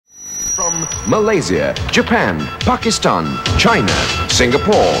from Malaysia, Japan, Pakistan, China,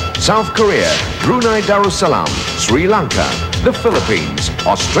 Singapore, South Korea, Brunei Darussalam, Sri Lanka, the Philippines,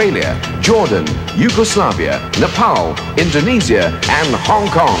 Australia, Jordan, Yugoslavia, Nepal, Indonesia and Hong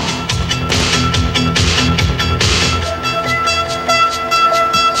Kong.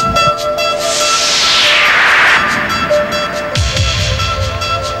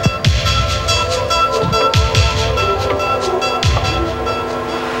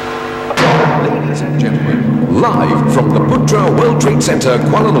 Live from the Putra World Trade Center,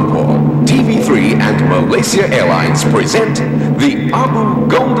 Kuala Lumpur, TV3 and Malaysia Airlines present the Abu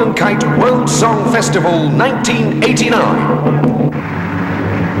Golden Kite World Song Festival 1989.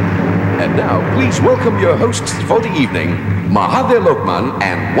 And now, please welcome your hosts for the evening, Mahathir Lokman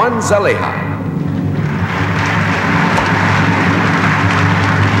and Wan Zaleha.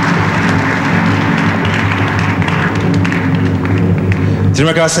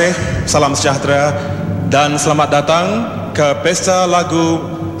 Terima kasih, salam sejahtera dan selamat datang ke Pesta Lagu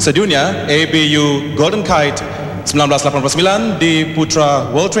Sedunia ABU Golden Kite 1989 di Putra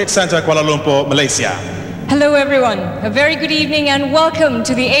World Trade Center, Kuala Lumpur, Malaysia. Hello everyone, a very good evening and welcome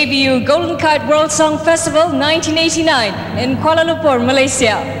to the ABU Golden Kite World Song Festival 1989 in Kuala Lumpur,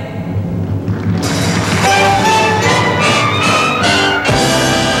 Malaysia.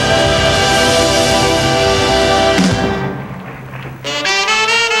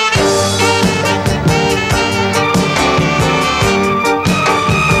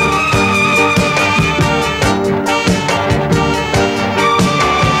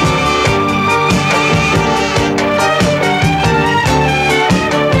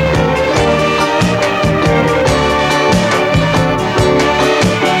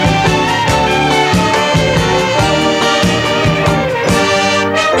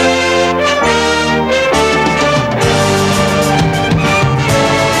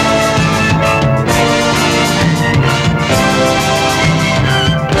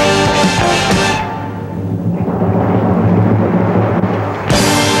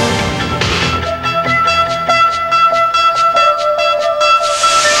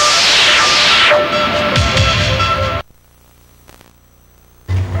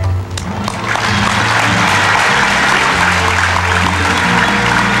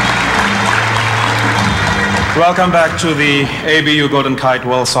 Welcome back to the ABU Golden Kite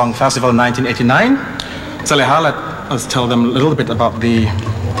World Song Festival 1989. Zaleha, let us tell them a little bit about the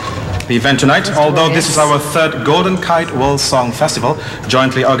event tonight. Although this is our third Golden Kite World Song Festival,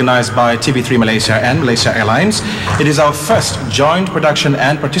 jointly organized by TV3 Malaysia and Malaysia Airlines, it is our first joint production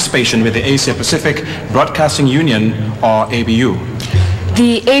and participation with the Asia Pacific Broadcasting Union, or ABU.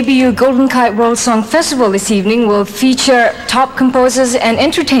 The ABU Golden Kite World Song Festival this evening will feature top composers and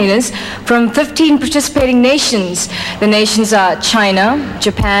entertainers from 15 participating nations. The nations are China,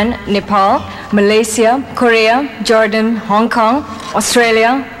 Japan, Nepal, Malaysia, Korea, Jordan, Hong Kong,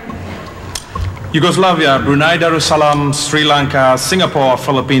 Australia, Yugoslavia, Brunei Darussalam, Sri Lanka, Singapore,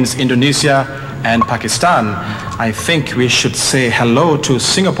 Philippines, Indonesia and Pakistan. I think we should say hello to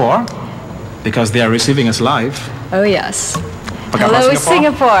Singapore because they are receiving us live. Oh yes. Hello,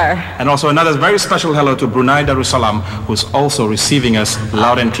 Singapore. And also another very special hello to Brunei Darussalam, who's also receiving us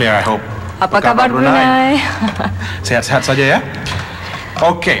loud and clear, I hope. Apa kabar Brunei? Sehat-sehat saja ya?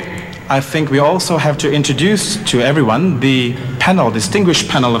 Okay, I think we also have to introduce to everyone the panel, distinguished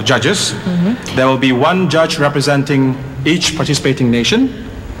panel of judges. There will be one judge representing each participating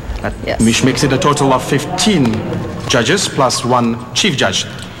nation, which makes it a total of 15 judges plus one chief judge.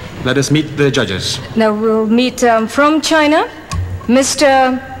 Let us meet the judges. Now we'll meet from China,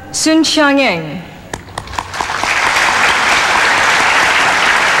 Mr. Sun Xiangyang.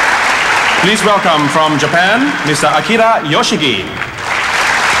 Please welcome from Japan, Mr. Akira Yoshigi.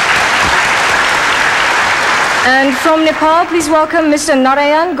 And from Nepal, please welcome Mr.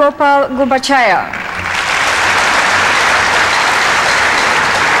 Narayan Gopal Gubachaya.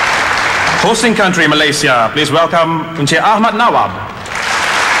 Hosting country, Malaysia, please welcome Encik Ahmad Nawab.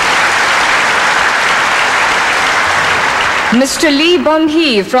 Mr. Lee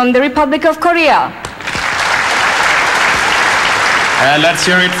Bum-hee from the Republic of Korea. And let's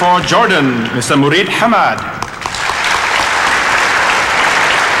hear it for Jordan, Mr. Murid Hamad.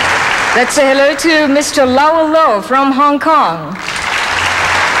 Let's say hello to Mr. Lawal Low from Hong Kong.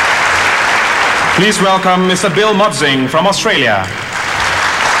 Please welcome Mr. Bill Modzing from Australia.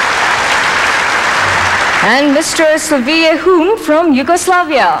 And Mr. Sylvia Hum from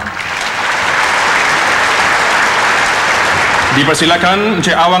Yugoslavia. Dipersilakan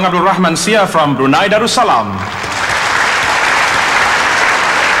Encik Awang Abdul Rahman Sia from Brunei Darussalam.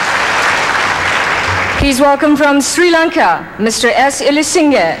 Please welcome from Sri Lanka, Mr. S.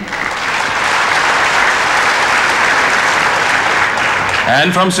 Ilisinghe.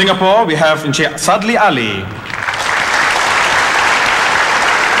 And from Singapore, we have Encik Sadli Ali.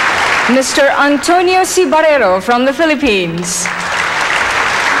 Mr. Antonio C. Barrero from the Philippines.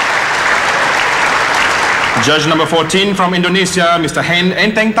 Judge number 14 from Indonesia, Mr. Hein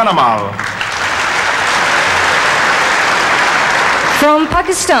Enteng Tanamal. From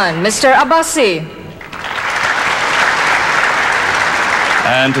Pakistan, Mr. Abbasi.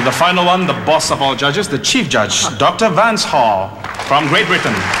 And to the final one, the boss of all judges, the Chief Judge, Dr. Vance Hall from Great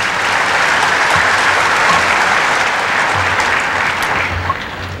Britain.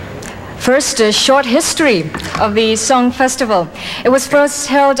 First, a short history of the Song Festival. It was first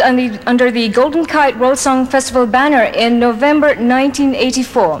held under the Golden Kite World Song Festival banner in November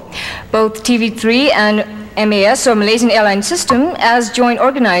 1984. Both TV3 and MAS, or Malaysian Airline System, as joint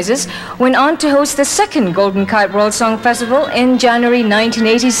organizers, went on to host the second Golden Kite World Song Festival in January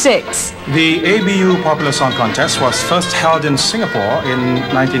 1986. The ABU Popular Song Contest was first held in Singapore in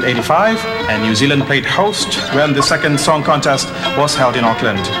 1985, and New Zealand played host when the second song contest was held in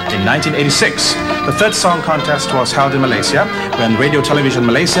Auckland in 1986. The third song contest was held in Malaysia when Radio Television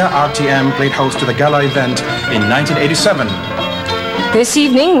Malaysia, RTM, played host to the gala event in 1987. This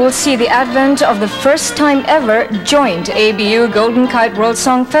evening, we'll see the advent of the first time ever joint ABU Golden Kite World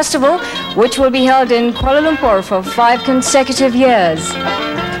Song Festival, which will be held in Kuala Lumpur for 5 consecutive years.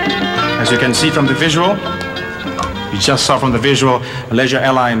 As you can see from the visual, you just saw from the visual, Malaysia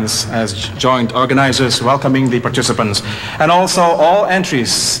Airlines as joint organizers welcoming the participants. And also all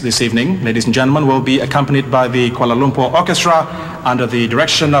entries this evening, ladies and gentlemen, will be accompanied by the Kuala Lumpur Orchestra under the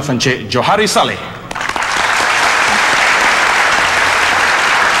direction of Encik Johari Saleh.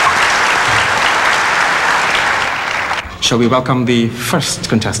 Shall we welcome the first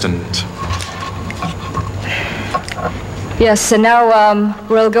contestant? Yes, and now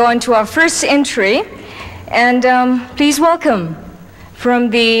we'll go on to our first entry. And please welcome from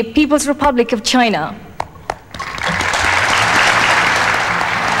the People's Republic of China.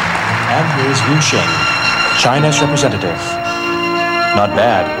 And here's Liu Xing, China's representative. Not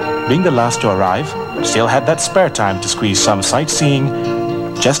bad. Being the last to arrive, still had that spare time to squeeze some sightseeing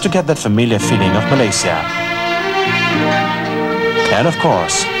just to get that familiar feeling of Malaysia. And of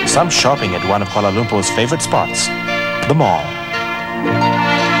course, some shopping at one of Kuala Lumpur's favorite spots, the mall.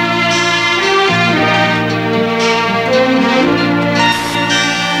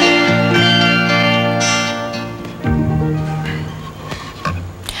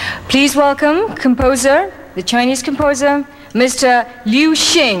 Please welcome composer, the Chinese composer, Mr. Liu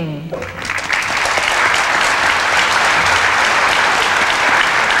Xing.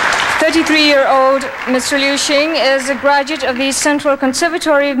 "33-year-old Mr. Liu Xing is a graduate of the Central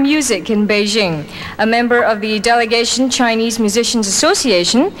Conservatory of Music in Beijing. A member of the delegation Chinese Musicians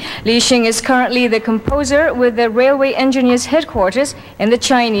Association, Liu Xing is currently the composer with the Railway Engineers Headquarters in the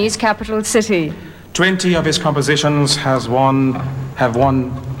Chinese capital city. 20 of his compositions have won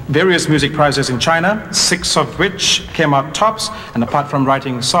various music prizes in China, 6 of which came out tops. And apart from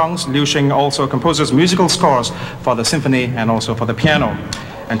writing songs, Liu Xing also composes musical scores for the symphony and also for the piano.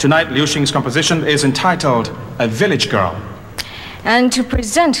 And tonight, Liu Xing's composition is entitled A Village Girl. And to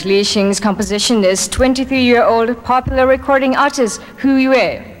present Liu Xing's composition is 23-year-old popular recording artist Hu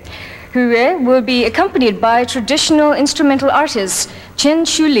Yue. Hu Yue will be accompanied by traditional instrumental artists Chen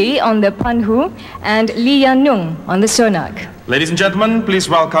Shuli on the panhu and Li Yanung on the sonak. Ladies and gentlemen, please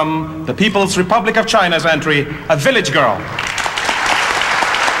welcome the People's Republic of China's entry, A Village Girl.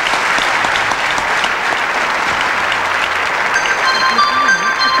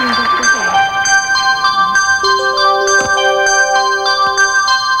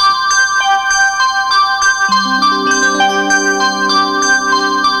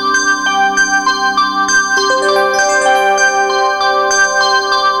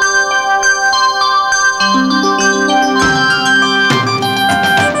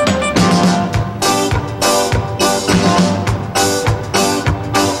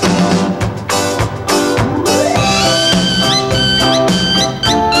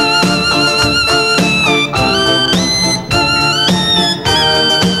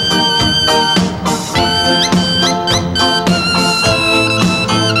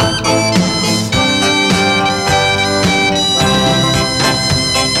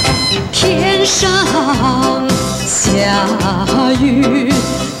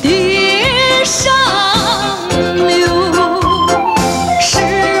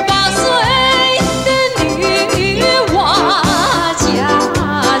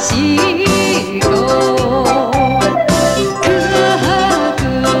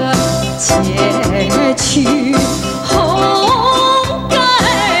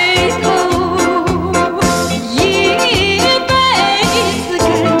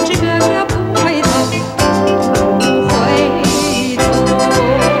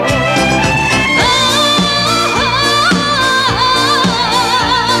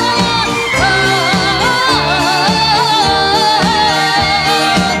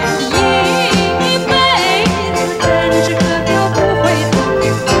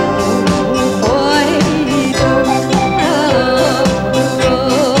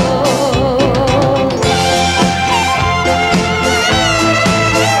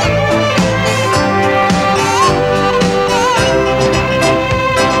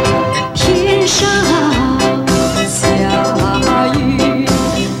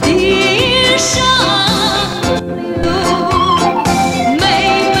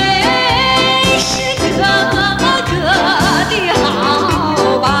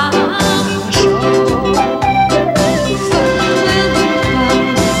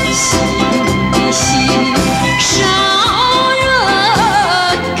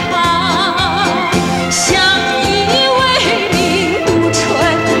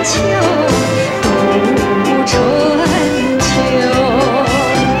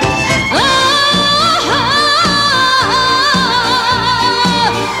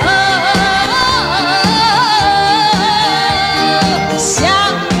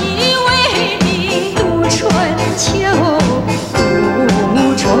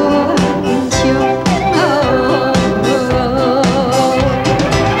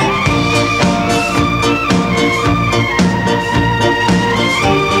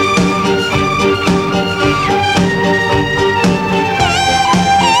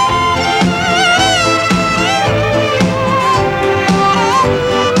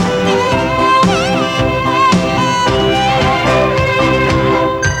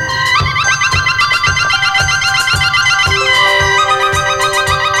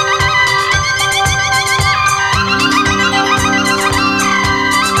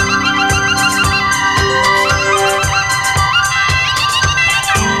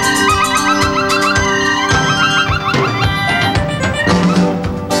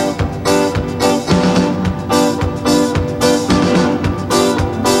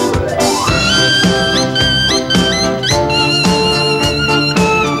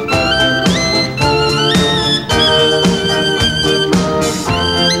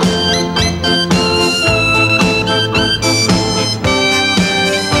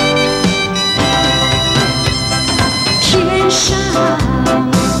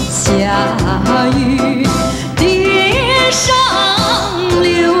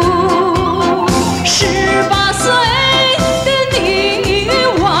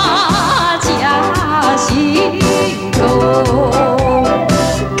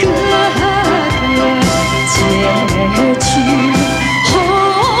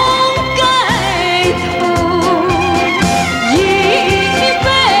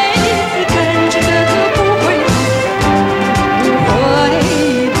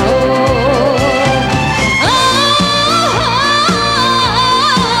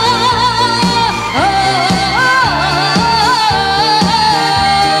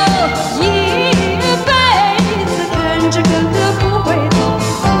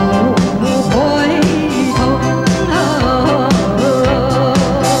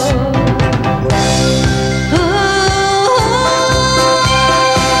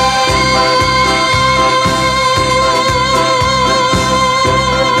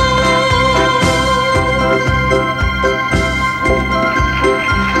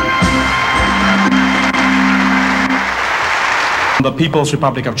 the People's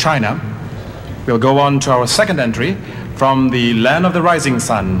Republic of China. We'll go on to our second entry from the land of the rising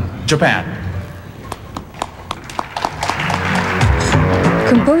sun, Japan.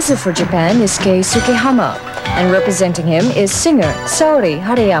 Composer for Japan is Kei Sukehama, and representing him is singer Saori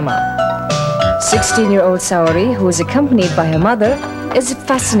Harayama. 16-year-old Saori, who is accompanied by her mother, is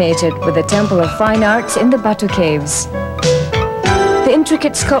fascinated with the Temple of Fine Arts in the Batu Caves. The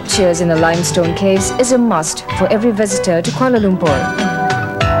intricate sculptures in the limestone caves is a must for every visitor to Kuala Lumpur.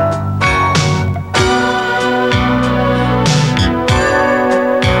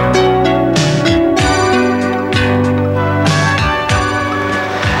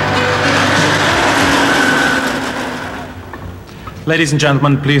 Ladies and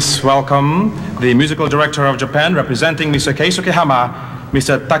gentlemen, please welcome the musical director of Japan representing Mr. Kei Sukehama,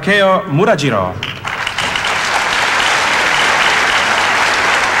 Mr. Takeo Murajiro.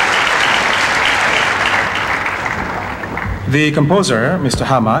 The composer, Mr.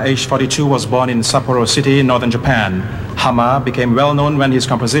 Hama, aged 42, was born in Sapporo City, northern Japan. Hama became well known when his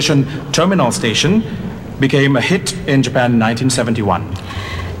composition, Terminal Station, became a hit in Japan in 1971.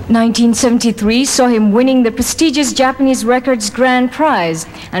 1973 saw him winning the prestigious Japanese Records Grand Prize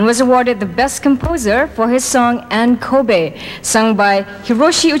and was awarded the Best Composer for his song "And Kobe," sung by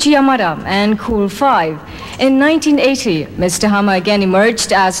Hiroshi Uchiyamada and Cool 5. In 1980, Mr. Hama again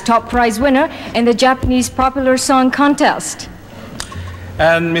emerged as top prize winner in the Japanese Popular Song Contest.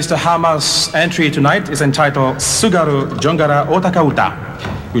 And Mr. Hama's entry tonight is entitled Sugaru Jongara Otaka Uta,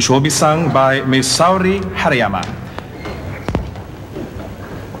 which will be sung by Ms. Saori Harayama.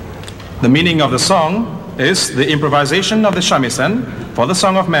 The meaning of the song is the improvisation of the shamisen for the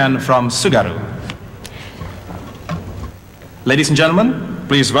Song of Man from Sugaru. Ladies and gentlemen,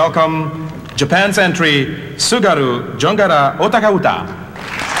 please welcome Japan's entry, Sugaru Jongara Otaka Uta.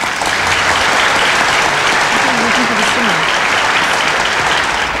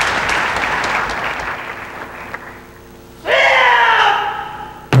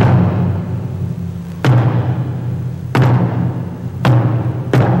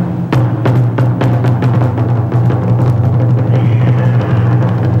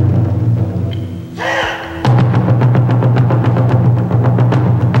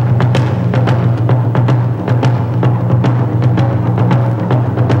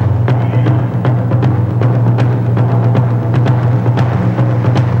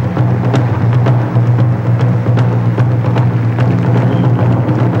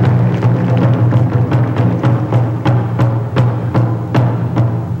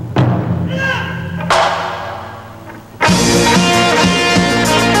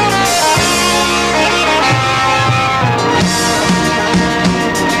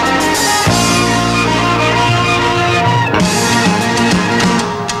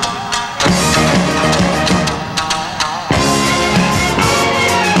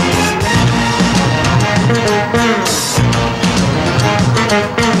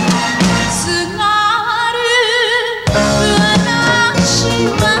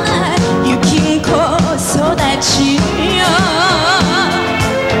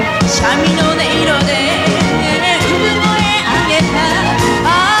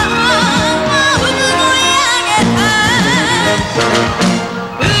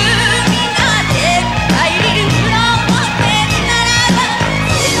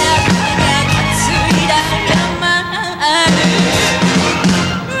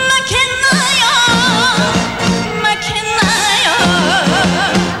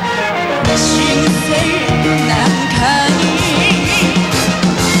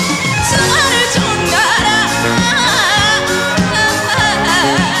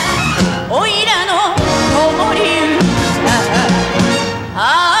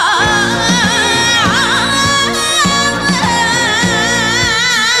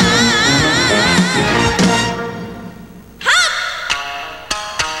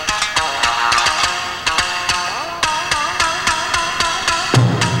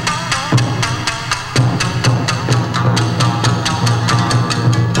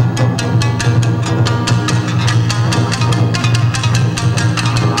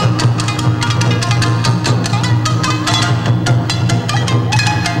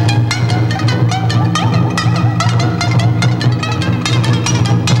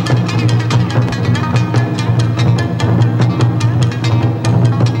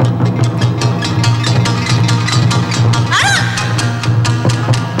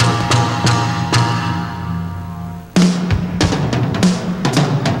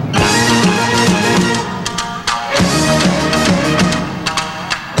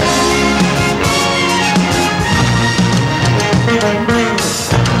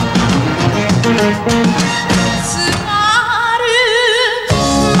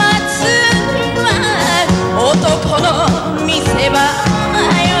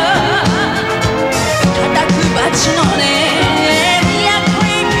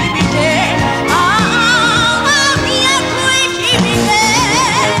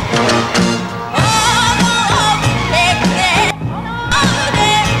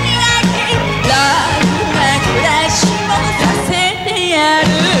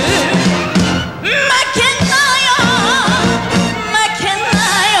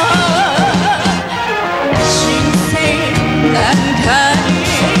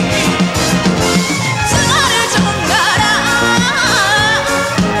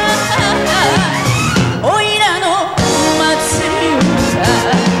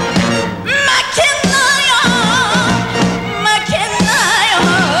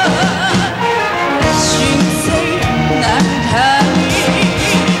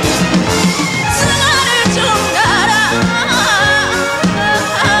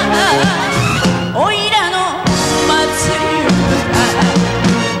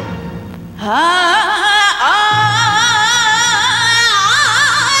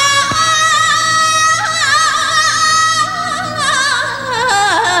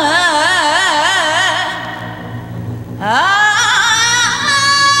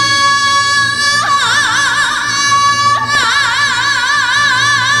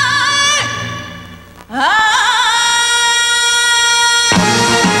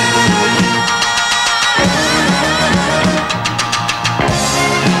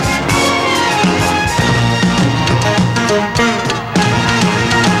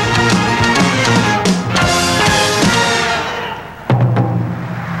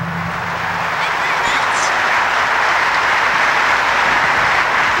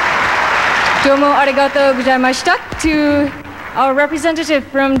 Domo arigato gozaimashita to our representative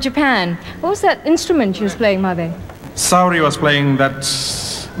from Japan. What was that instrument she was playing, Made? Saori was playing that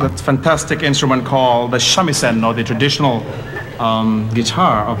fantastic instrument called the shamisen, or the traditional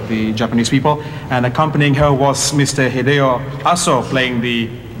guitar of the Japanese people, and accompanying her was Mr. Hideo Aso playing the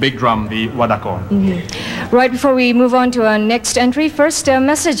big drum, the wadako. Right before we move on to our next entry, first a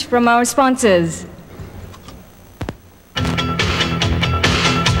message from our sponsors.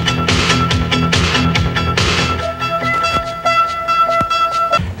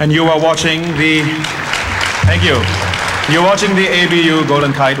 And you are watching the, thank you. You're watching the ABU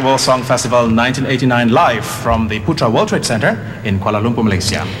Golden Kite World Song Festival 1989 live from the Putra World Trade Center in Kuala Lumpur,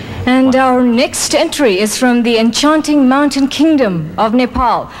 Malaysia. And our next entry is from the enchanting mountain kingdom of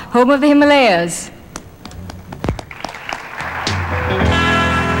Nepal, home of the Himalayas.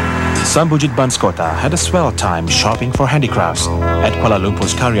 Sambujit Banskota had a swell time shopping for handicrafts at Kuala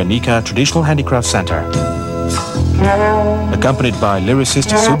Lumpur's Karyanika Traditional Handicraft Center. Accompanied by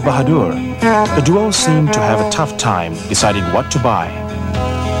lyricist Sub Bahadur, the duo seemed to have a tough time deciding what to buy.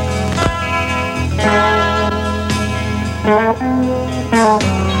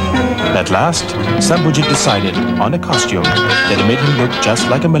 At last, Sambujit decided on a costume that made him look just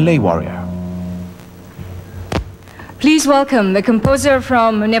like a Malay warrior. Please welcome the composer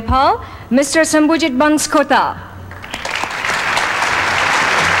from Nepal, Mr. Sambujit Banskota.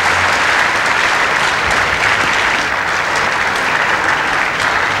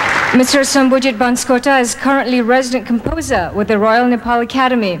 Mr. Sambujit Banskota is currently resident composer with the Royal Nepal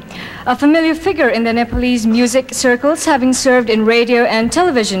Academy, a familiar figure in the Nepalese music circles, having served in radio and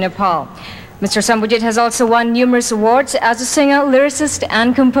television Nepal. Mr. Sambujit has also won numerous awards as a singer, lyricist,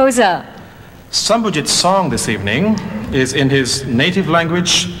 and composer. Sambujit's song this evening is in his native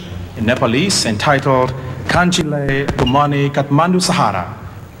language, in Nepalese, entitled Kanchile Kumani Kathmandu Sahara,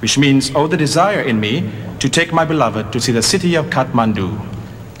 which means, "Oh, the desire in me to take my beloved to see the city of Kathmandu."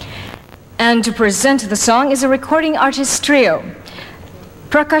 And to present the song is a recording artist trio,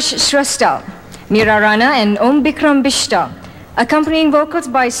 Prakash Shrestha, Meera Rana, and Om Bikram Bishta, accompanying vocals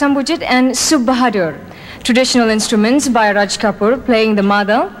by Sambujit and Sub Bahadur, traditional instruments by Raj Kapoor playing the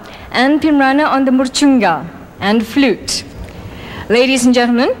madal, and Pimrana on the murchunga and flute. Ladies and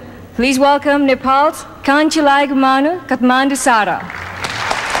gentlemen, please welcome Nepal's Kanchilai Gumanu Kathmandu Sara.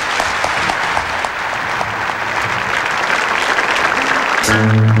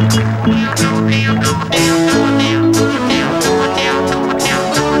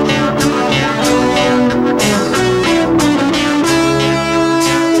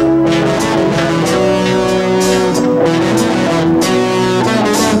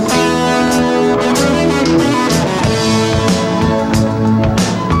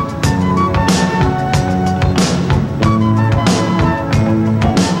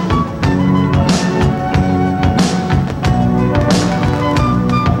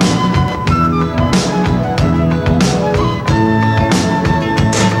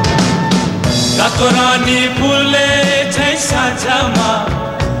 Rakorani pule chai sajama,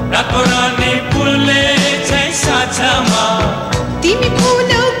 Rakorani pule chai sajama. Timi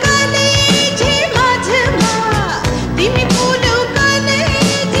pulo kale je majma, Timi pulo kale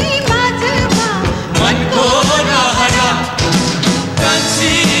je majma. Man ko rahara,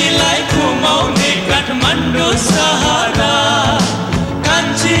 kanchi lai khumaune Kathmandu Sahara,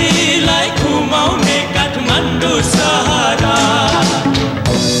 kanchi lai khumaune Kathmandu Sahara.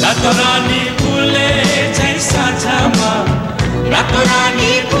 Rakorani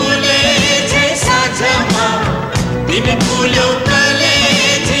Rakorani pule jaisa jama, timi pulo kale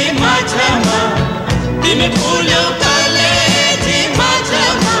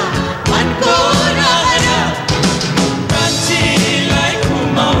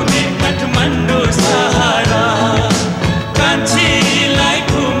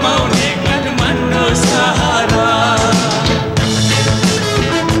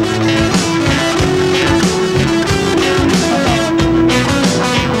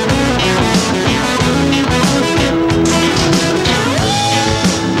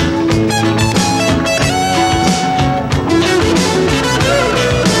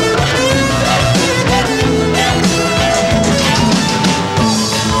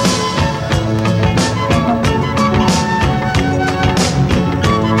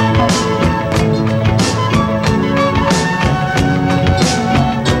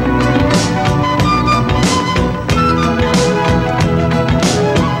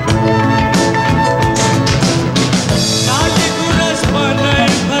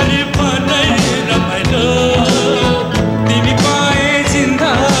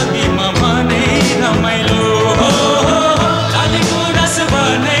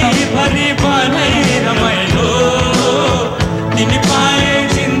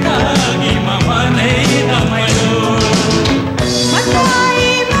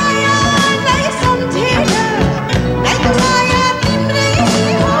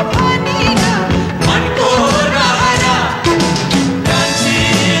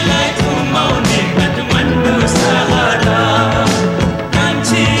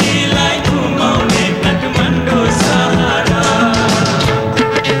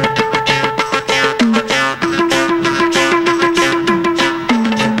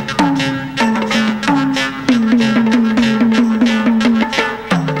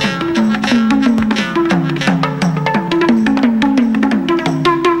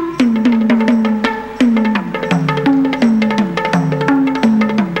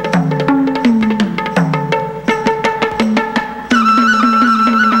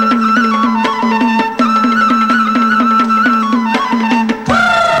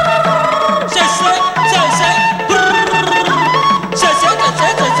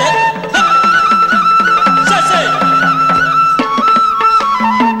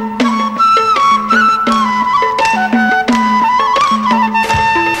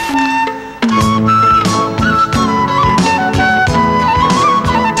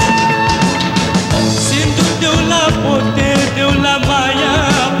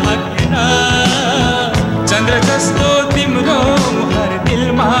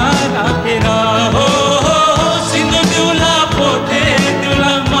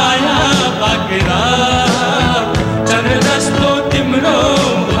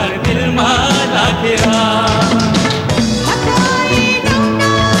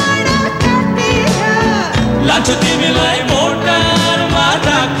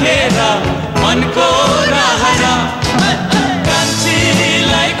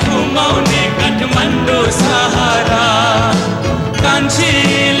घुमाउने काठमाडौँ सहारा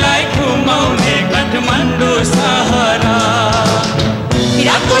कान्छीलाई घुमाउने काठमाडौँ सहारा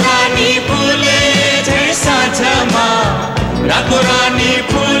राको रानी फुले झै साँझमा राको रानी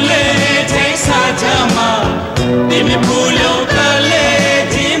फुले झै साँझमा तिमी फुल्यौ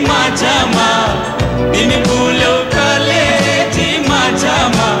कलेजी माझमा तिमी फुल्यौ कलेजी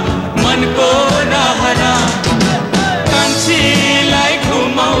माझमा मनको रहरा कान्छीलाई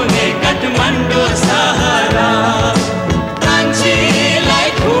घुमाउने काठमाडौँ सहारा कान्छीलाई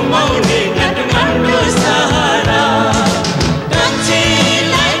घुमाउने काठमाडौँ सहारा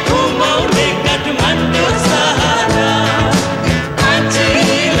कान्छीलाई घुमाउने काठमाडौँ सहारा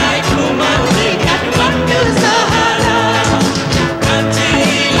कान्छीलाई घुमाउने काठमाडौँ सहारा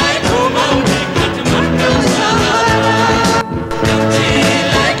कान्छीलाई घुमाउने काठमाडौँ सहारा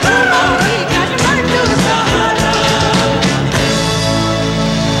कान्छीलाई घुमाउने काठमाडौँ सहारा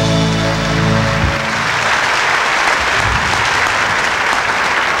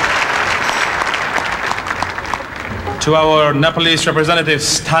To our Nepalese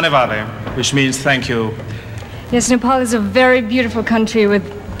representatives, Dhanewade, which means thank you. Yes, Nepal is a very beautiful country with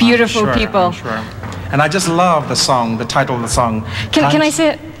beautiful I'm sure, people. I'm sure. And I just love the song, the title of the song. Can I say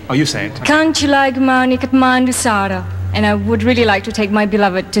it? Oh, you say it. Kanchilai Gumani Kathmandu Sara. And I would really like to take my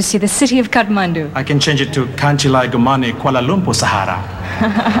beloved to see the city of Kathmandu. I can change it to Kanchilai Gumani Kuala Lumpur Sahara.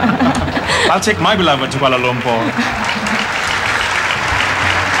 I'll take my beloved to Kuala Lumpur.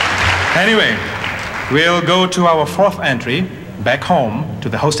 Anyway, we'll go to our fourth entry, back home to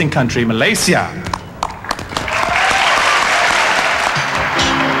the hosting country, Malaysia.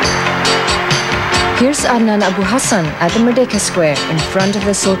 Here's Adnan Abu Hassan at the Merdeka Square in front of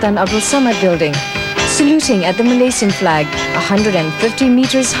the Sultan Abdul Samad building, saluting at the Malaysian flag, 150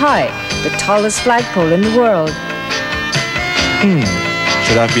 meters high, the tallest flagpole in the world.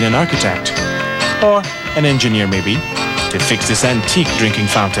 Should have been an architect. Or an engineer maybe, to fix this antique drinking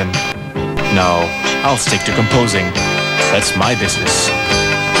fountain. No, I'll stick to composing. That's my business.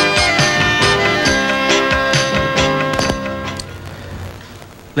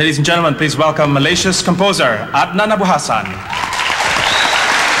 Ladies and gentlemen, please welcome Malaysia's composer, Adnan Abu Hassan.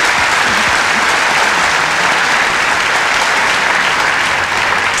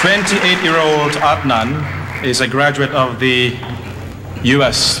 28-year-old Adnan is a graduate of the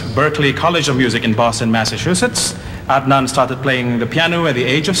U.S. Berklee College of Music in Boston, Massachusetts. Adnan started playing the piano at the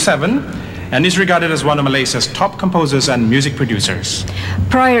age of 7 and is regarded as one of Malaysia's top composers and music producers.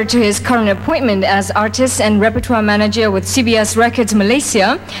 Prior to his current appointment as artist and repertoire manager with CBS Records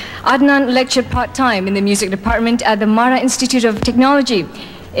Malaysia, Adnan lectured part-time in the music department at the Mara Institute of Technology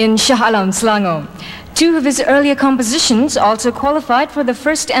in Shah Alam, Selangor. Two of his earlier compositions also qualified for the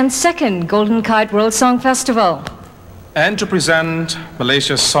first and second Golden Kite World Song Festival. And to present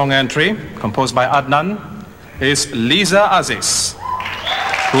Malaysia's song entry, composed by Adnan, is Liza Aziz,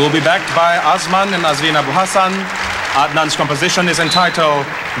 who will be backed by Azman and Azrin Abu Hassan. Adnan's composition is entitled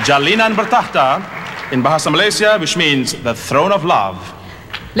Jalinan Bertahta in Bahasa Malaysia, which means the throne of love.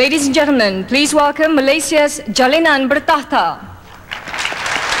 Ladies and gentlemen, please welcome Malaysia's Jalinan Bertahta.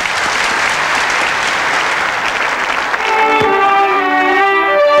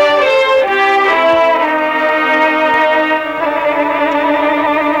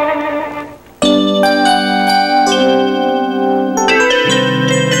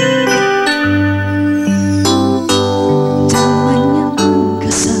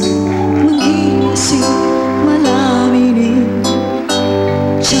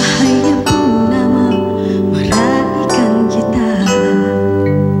 Cahaya purnama meraihkan kita.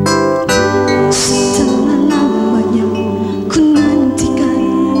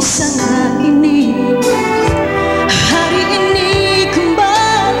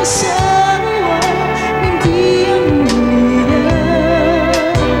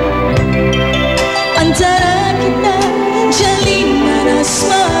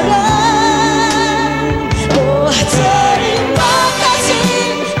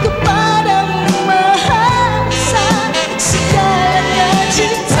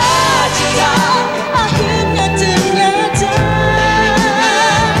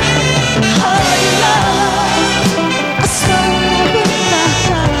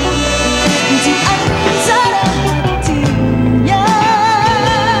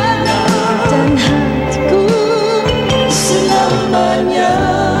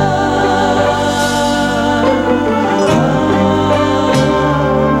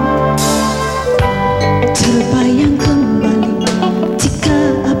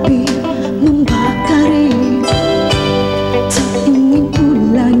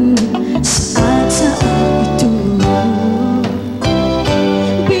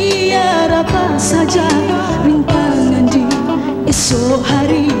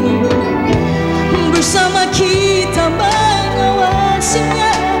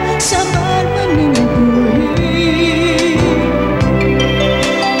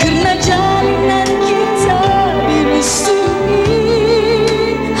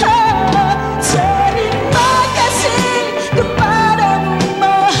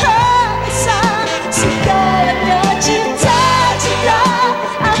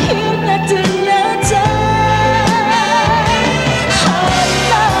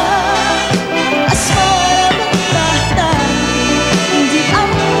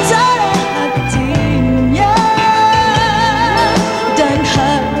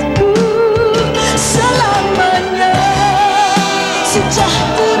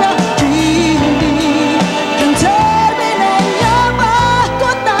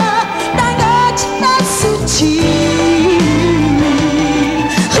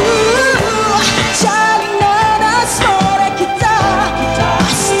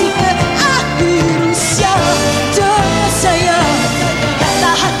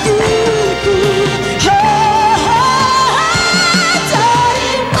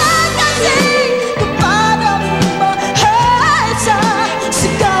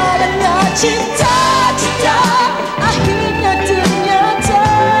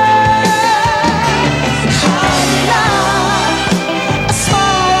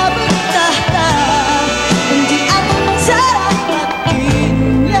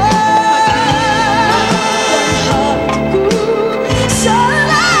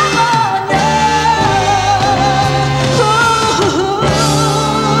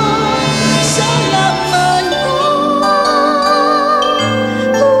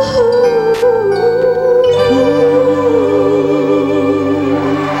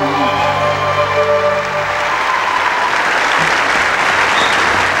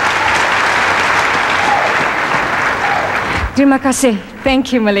 Terima kasih.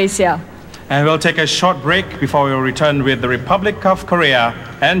 Thank you, Malaysia. And we'll take a short break before we will return with the Republic of Korea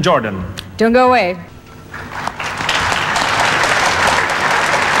and Jordan. Don't go away.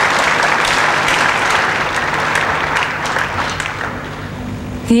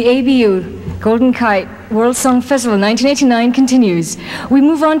 The ABU Golden Kite World Song Festival 1989 continues. We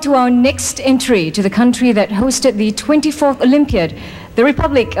move on to our next entry to the country that hosted the 24th Olympiad, the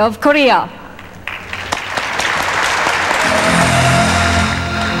Republic of Korea.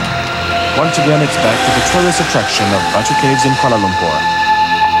 Once again, it's back to the tourist attraction of Batu Caves in Kuala Lumpur.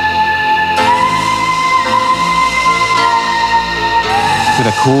 With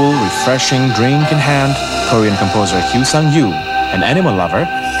a cool, refreshing drink in hand, Korean composer Hugh Sang-yoo, an animal lover,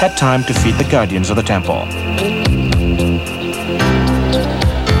 had time to feed the guardians of the temple.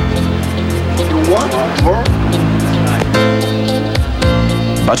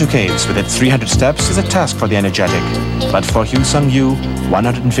 Batu Caves, with its 300 steps, is a task for the energetic. But for Hugh Sang-yoo,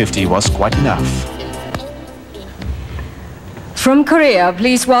 150 was quite enough. From Korea,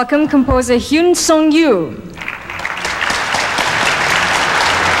 please welcome composer Hyun Song-yoo.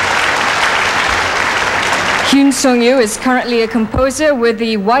 Hyun Song-yoo is currently a composer with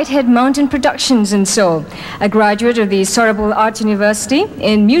the Whitehead Mountain Productions in Seoul. A graduate of the Sorbonne Art University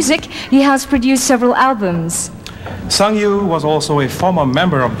in music, he has produced several albums. Sang-yoo was also a former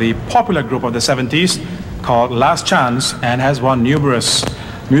member of the popular group of the 70s called Last Chance and has won numerous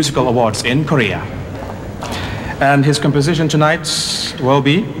musical awards in Korea. And his composition tonight will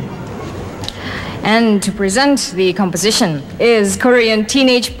be... And to present the composition is Korean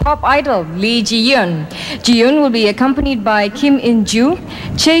teenage pop idol Lee Ji-yoon. Ji-yoon will be accompanied by Kim In-ju,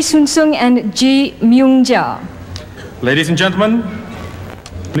 Chae Sun-sung and Ji Myung-ja. Ladies and gentlemen,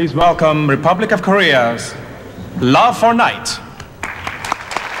 please welcome Republic of Korea's Love for Night.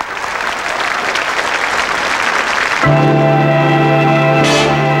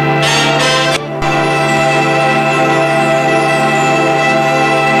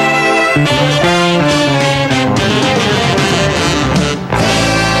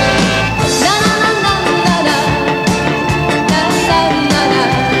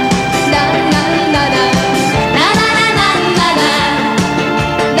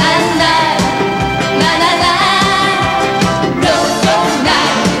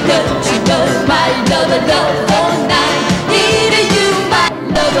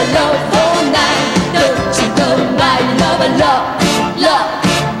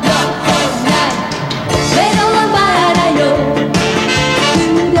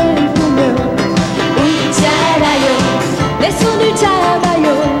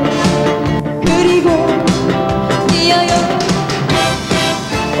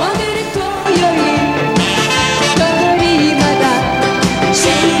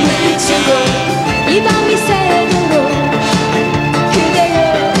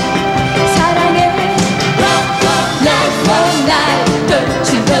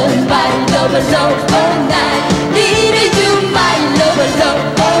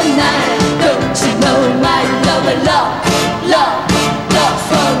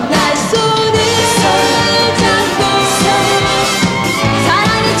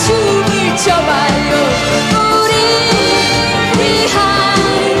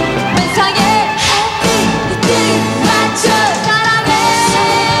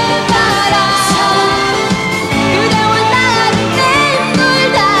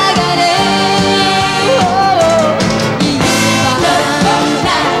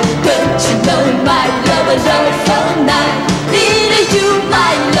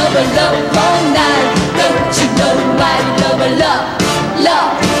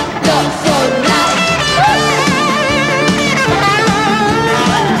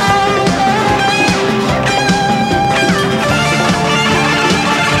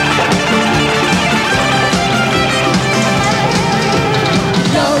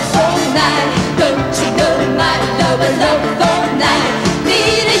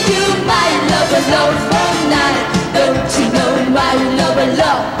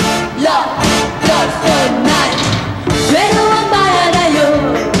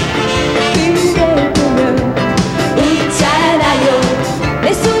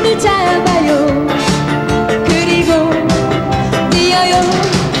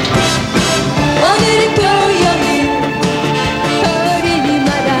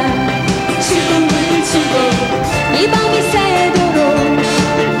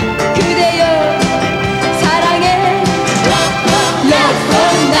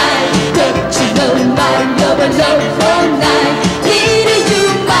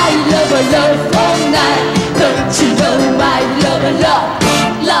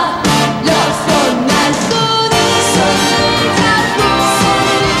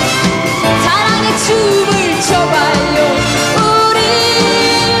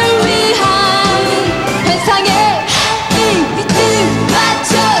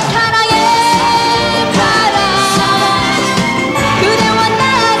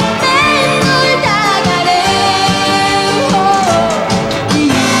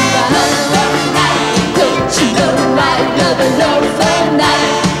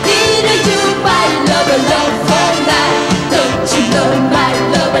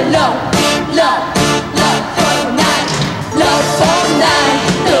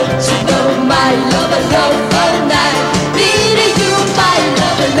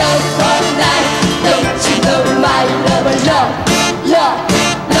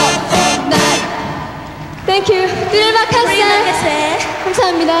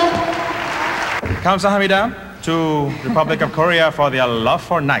 감사합니다. Kamsahamnida to Republic of Korea for their love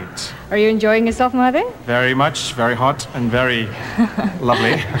for night. Are you enjoying yourself, Mother? Very much, very hot and very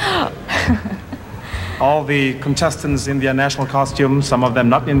lovely. All the contestants in their national costumes, some of them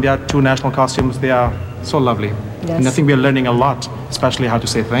not in their two national costumes, they are so lovely. Yes. And I think we are learning a lot, especially how to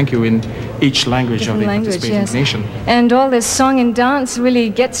say thank you in each language of the participating nation. And all this song and dance really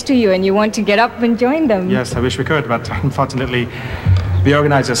gets to you and you want to get up and join them. Yes, I wish we could, but unfortunately, the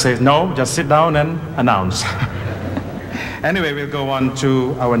organizer says, no, just sit down and announce. Anyway, we'll go on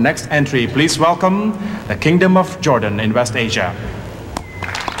to our next entry. Please welcome the Kingdom of Jordan in West Asia.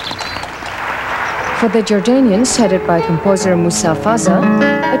 For the Jordanians, headed by composer Musa Faza,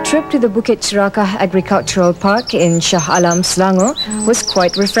 a trip to the Bukit Cherakah Agricultural Park in Shah Alam, Selangor was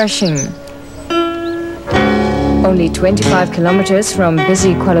quite refreshing. Only 25 kilometers from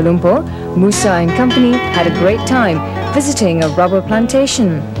busy Kuala Lumpur, Musa and company had a great time visiting a rubber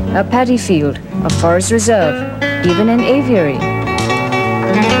plantation, a paddy field, a forest reserve, even an aviary.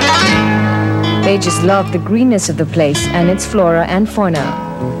 They just loved the greenness of the place and its flora and fauna.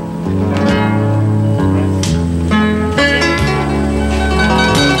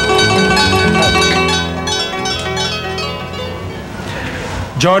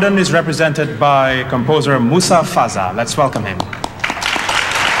 Jordan is represented by composer Musa Faza. Let's welcome him.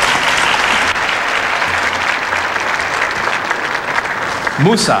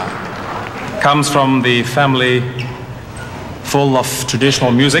 Musa comes from the family full of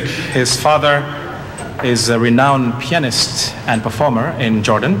traditional music. His father is a renowned pianist and performer in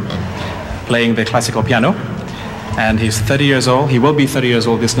Jordan, playing the classical piano. And he's 30 years old. He will be 30 years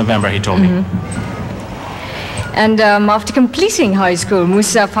old this November, he told me. And after completing high school,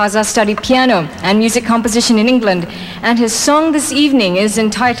 Musa Faza studied piano and music composition in England. And his song this evening is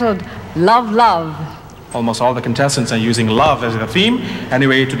entitled Love, Love. Almost all the contestants are using love as the theme.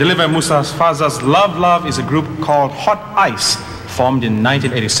 Anyway, to deliver Musa Faza's Love, Love is a group called Hot Ice, formed in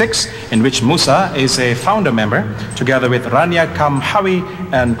 1986, in which Musa is a founder member, together with Rania Kamhawi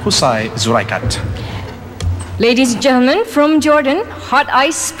and Kusai Zuraikat. Ladies and gentlemen, from Jordan, Hot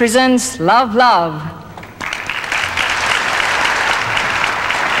Ice presents Love, Love.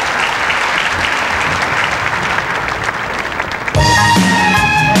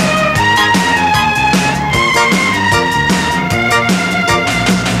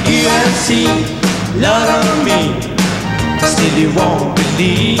 See, Lord on me, still you won't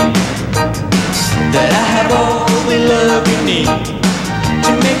believe that I have all the love you need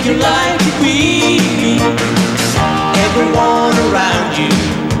to make you like the queen. Everyone around you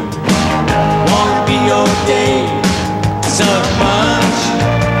wanna be your day so much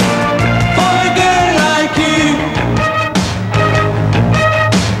for a girl like you.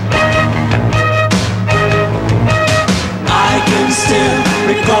 I can still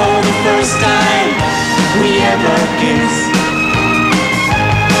recall the first time we ever kissed.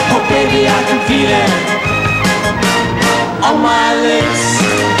 Oh baby, I can feel it on my lips.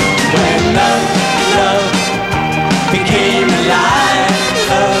 When love, love became alive,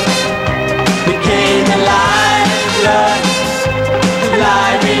 love became alive, love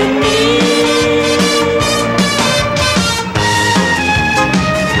alive in me.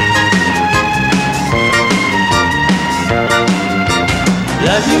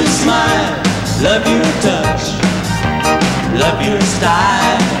 Love your smile, love your touch, love your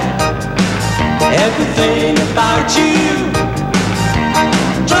style. Everything about you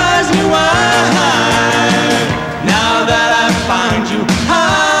drives me wild. Now that I found you,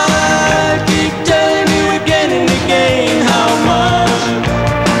 I keep telling you again and again how much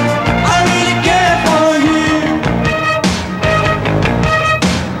I really care for you.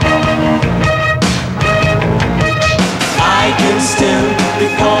 I can still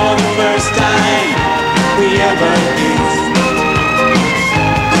recall the first time we ever kissed.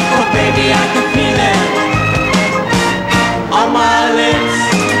 Oh baby, I can feel it on my lips.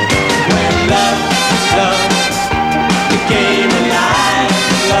 When love,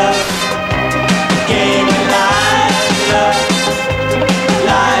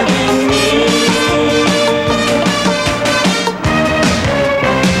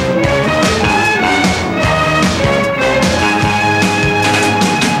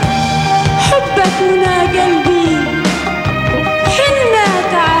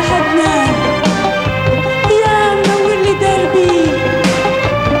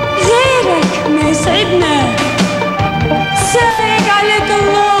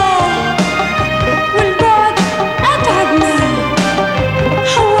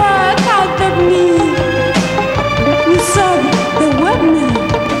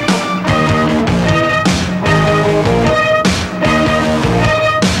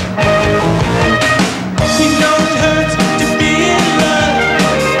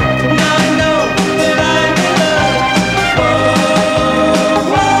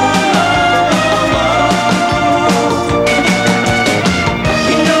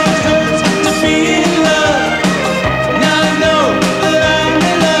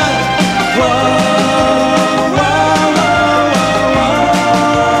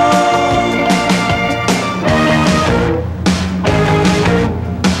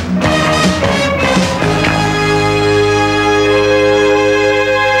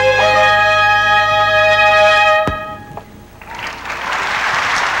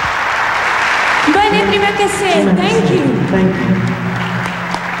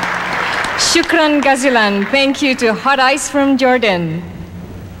 Shukran Gazilan. Thank you to Hot Ice from Jordan.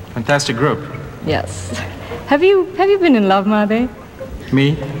 Fantastic group. Yes. Have you been in love, Made?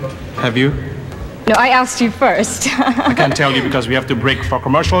 Me? Have you? No, I asked you first. I can't tell you because we have to break for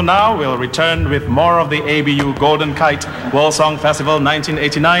commercial now. We'll return with more of the ABU Golden Kite World Song Festival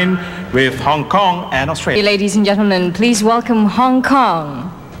 1989 with Hong Kong and Australia. Ladies and gentlemen, please welcome Hong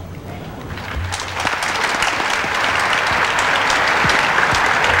Kong.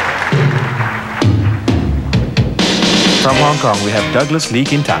 From Hong Kong, we have Douglas Lee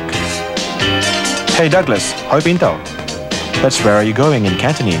Kin Tak. Hey Douglas, hoi pinto. That's where are you going in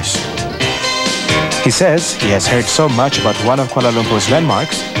Cantonese? He says he has heard so much about one of Kuala Lumpur's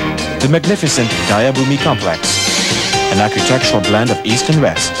landmarks, the magnificent Dayabumi Complex, an architectural blend of East and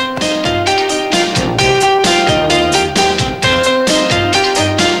West.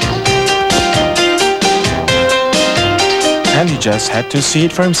 And he just had to see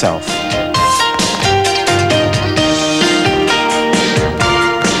it for himself.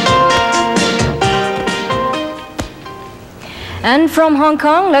 And from Hong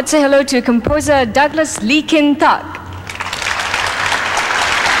Kong, let's say hello to composer Douglas Lee Kin Tak.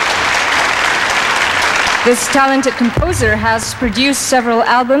 This talented composer has produced several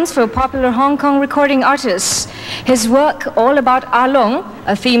albums for popular Hong Kong recording artists. His work, All About Ah Long,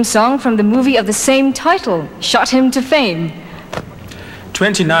 a theme song from the movie of the same title, shot him to fame.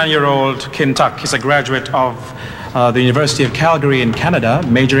 29-year-old Kin Tak is a graduate of the University of Calgary in Canada,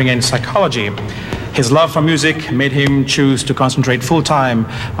 majoring in psychology. His love for music made him choose to concentrate full-time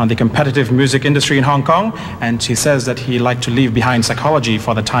on the competitive music industry in Hong Kong, and he says that he'd like to leave behind psychology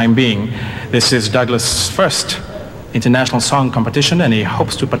for the time being. This is Douglas' first international song competition, and he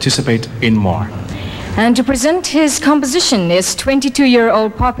hopes to participate in more. And to present his composition is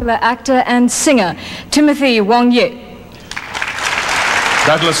 22-year-old popular actor and singer Timothy Wong Yit.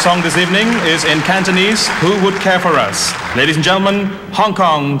 Douglas' song this evening is in Cantonese, Who Would Care For Us? Ladies and gentlemen, Hong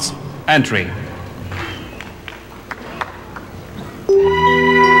Kong's entry.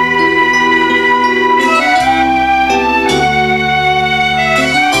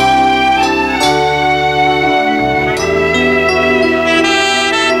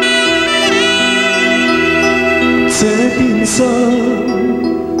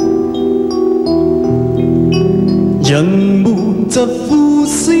人們疾呼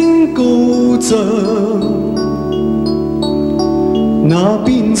聲高漲，那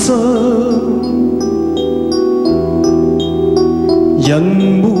邊廂人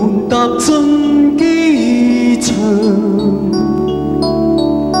們踏進機場，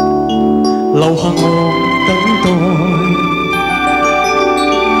留下我等待，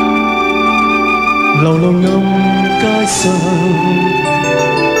流浪暗街上。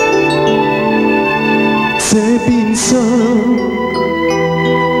這邊廂，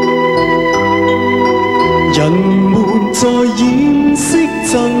人們在掩飾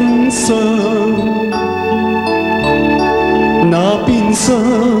真相；那邊廂，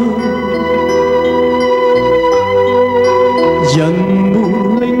人們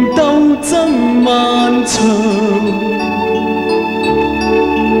令鬥爭漫長，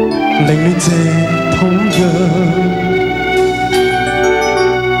凌亂這土壤。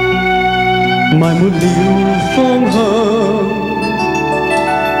埋沒了方向，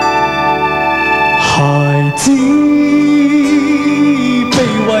孩子被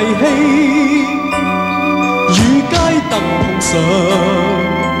遺棄，與街燈碰上，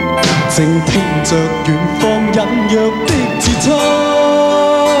靜聽着遠方隱約的節唱，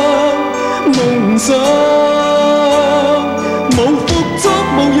夢想無復足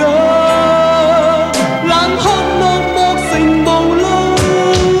無恙，冷酷默默成無路。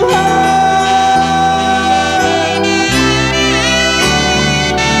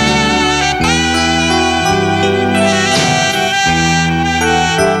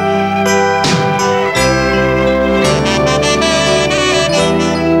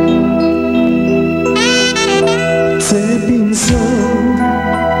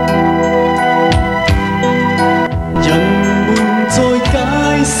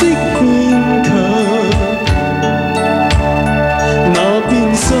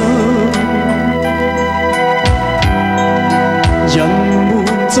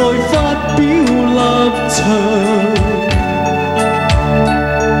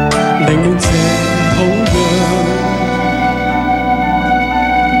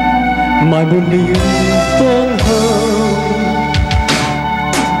埋沒了方向，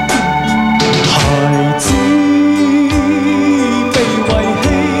孩子被遺棄，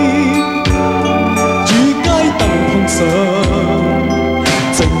與街燈碰上，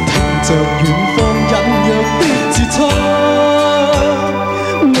靜聽着遠方隱約的節唱，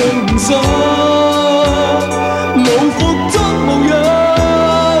夢想。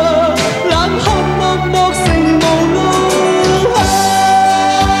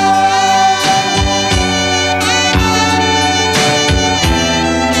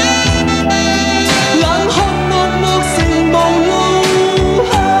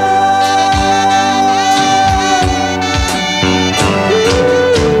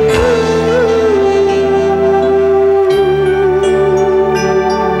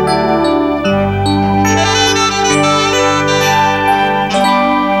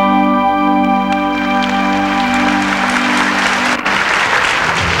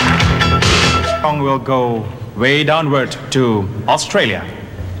way downward to Australia.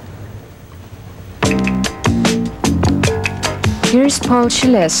 Here's Paul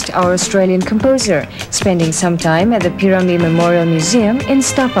Celeste, our Australian composer, spending some time at the Piramli Memorial Museum in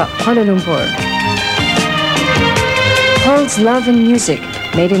Stapa, Kuala Lumpur. Paul's love in music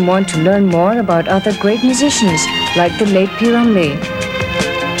made him want to learn more about other great musicians like the late Piramli.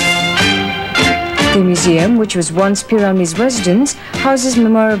 The museum, which was once Piramli's residence, houses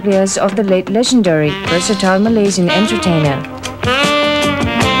memorabilia of the late legendary, versatile Malaysian entertainer.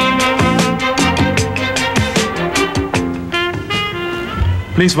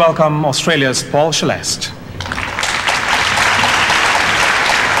 Please welcome Australia's Paul Celeste.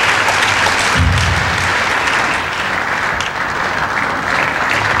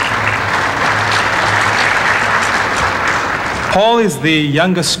 Paul is the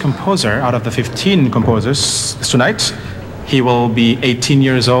youngest composer out of the 15 composers tonight. He will be 18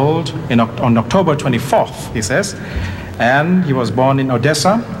 years old on October 24th, he says. And he was born in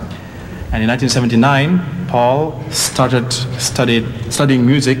Odessa. And in 1979, Paul started studying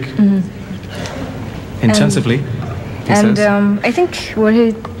music intensively. I think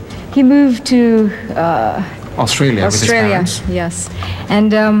he moved to Australia with his parents. Yes.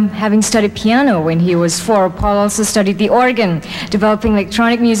 And having studied piano when he was 4, Paul also studied the organ, developing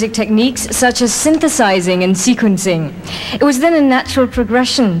electronic music techniques such as synthesizing and sequencing. It was then a natural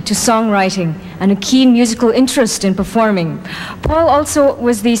progression to songwriting and a keen musical interest in performing. Paul also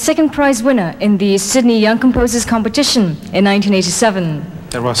was the second prize winner in the Sydney Young Composers Competition in 1987.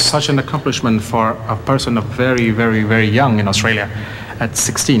 That was such an accomplishment for a person of very, very, very young in Australia, at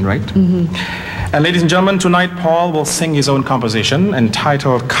 16, right? And ladies and gentlemen, tonight Paul will sing his own composition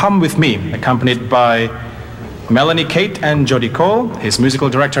entitled Come With Me, accompanied by Melanie Kate and Jody Cole. His musical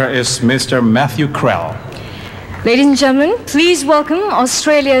director is Mr. Matthew Krell. Ladies and gentlemen, please welcome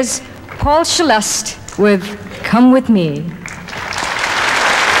Australia's Paul Celeste with Come With Me.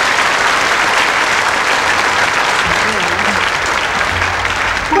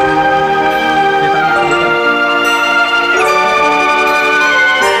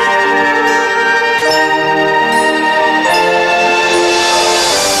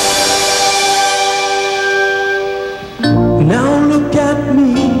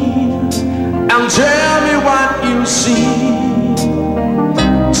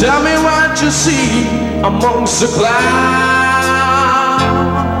 Tell me what you see amongst the clouds.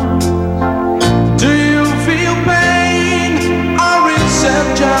 Do you feel pain, or is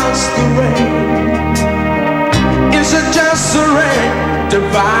it just the rain? Is it just the rain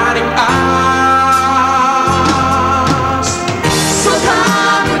dividing us? So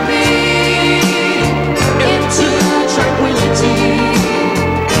come with me into tranquility.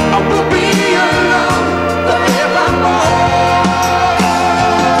 I will be alone forevermore.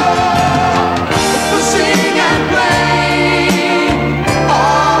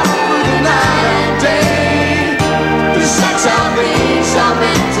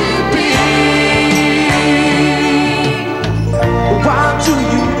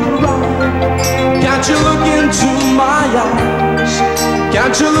 Can't you look into my eyes?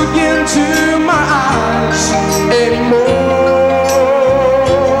 Can't you look into my eyes anymore?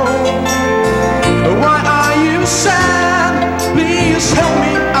 Why are you sad? Please help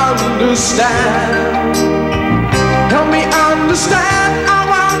me understand. Help me understand, I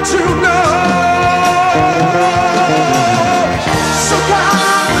want to know. So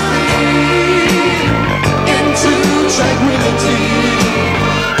come with me into tranquility.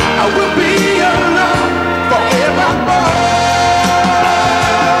 I will be alone forevermore.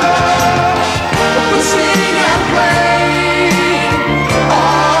 We'll sing and play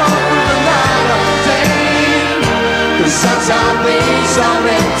all through the night and day, 'cause that's how things are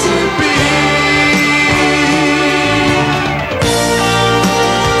meant to be.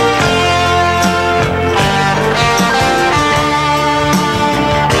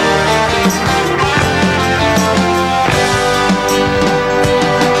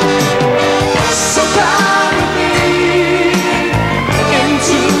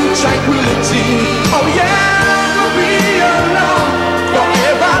 Oh yeah, we'll be alone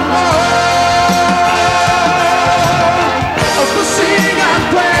forevermore. We'll sing and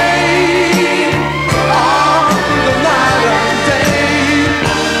play all through the night and day,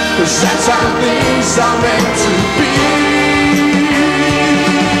 'cause that's how things are meant to be.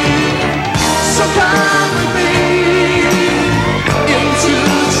 So come with me into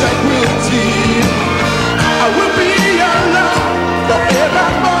tranquility. I will be alone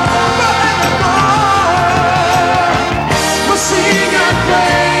forevermore. Sing and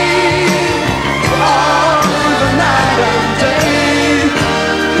play all through the night and day,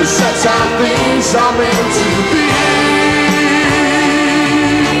 'cause that's how things are meant to be.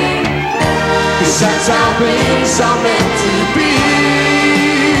 That's how things are meant to be.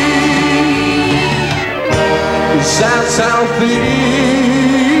 That's how things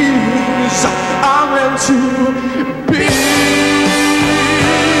are meant to be.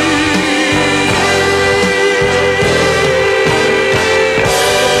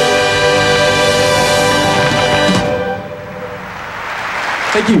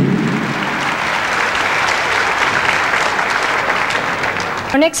 Thank you.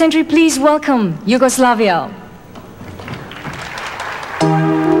 Our next entry, please welcome Yugoslavia.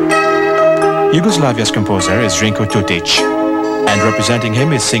 Yugoslavia's composer is Rinko Tutic, and representing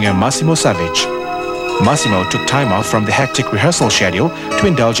him is singer Massimo Savic. Massimo took time off from the hectic rehearsal schedule to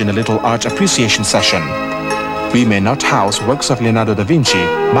indulge in a little art appreciation session. We may not house works of Leonardo da Vinci,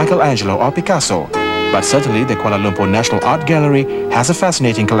 Michelangelo or Picasso, but certainly the Kuala Lumpur National Art Gallery has a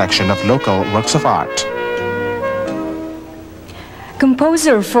fascinating collection of local works of art.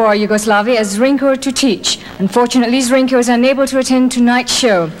 Composer for Yugoslavia is Rinko Tutic. Unfortunately, Rinko is unable to attend tonight's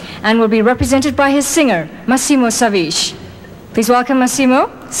show and will be represented by his singer, Massimo Savic. Please welcome Massimo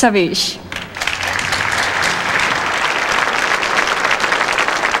Savic.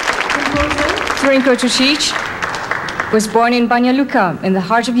 Rinko Tutic was born in Banja Luka, in the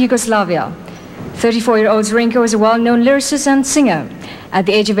heart of Yugoslavia. 34-year-old Rinko is a well-known lyricist and singer. At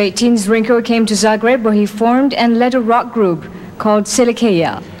the age of 18, Rinko came to Zagreb, where he formed and led a rock group called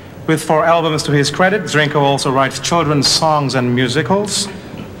Selekea. With 4 albums to his credit, Zrinko also writes children's songs and musicals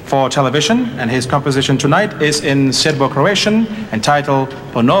for television, and his composition tonight is in Serbo-Croatian entitled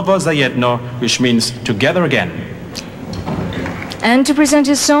Ponovo zajedno, which means together again. And to present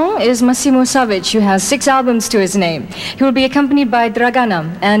his song is Massimo Savic, who has 6 albums to his name. He will be accompanied by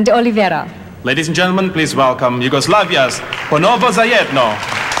Dragana and Olivera. Ladies and gentlemen, please welcome Yugoslavia's Ponovo zajedno.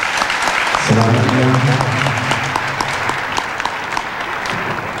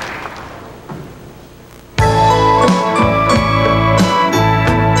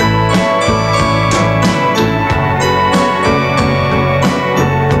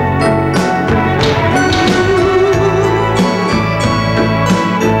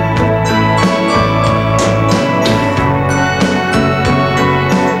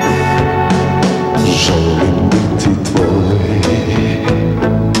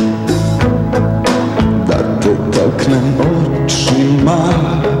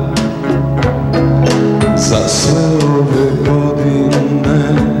 Za sve ove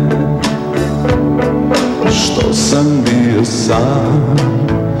godine što sam bio sam,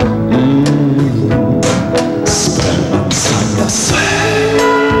 spreman sam na sve.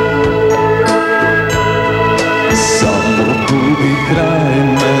 Samo budi kraj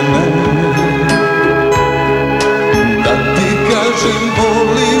mene, da ti kažem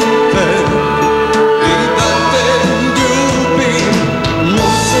volim te i da te ljubim.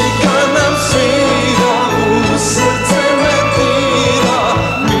 Muzika nam svira, u srce me dira,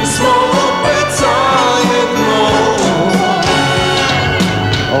 mi smo opet zajedno.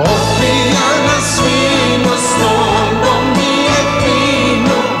 Opija nas vino, s tobom mi je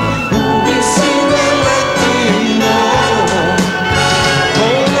fino, u visine letimo.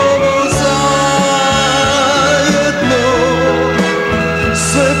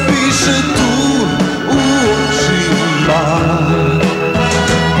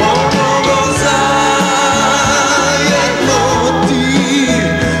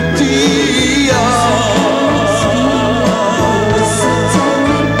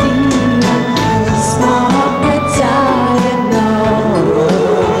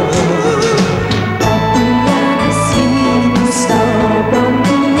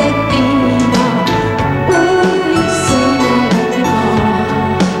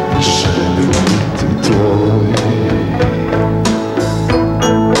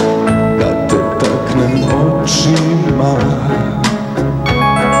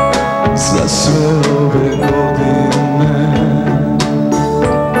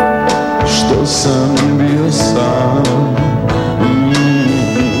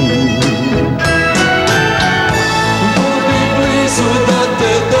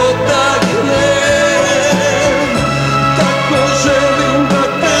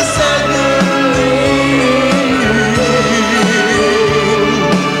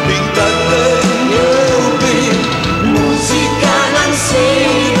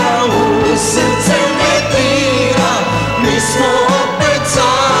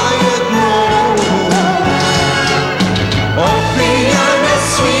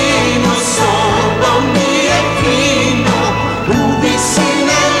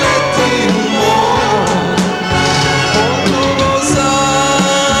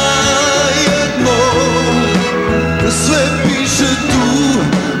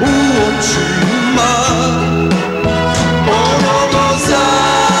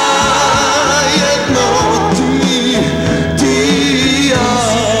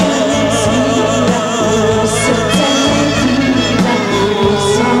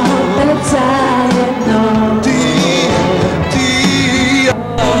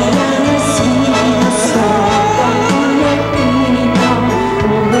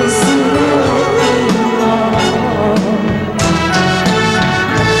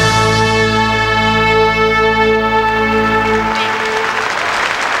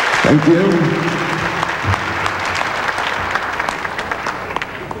 Thank you.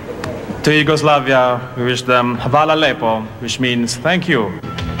 To Yugoslavia, we wish them Hvala Lepo, which means thank you.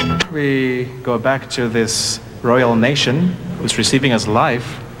 We go back to this royal nation who's receiving us live.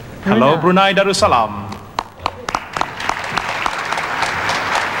 Hello, Brunei Darussalam.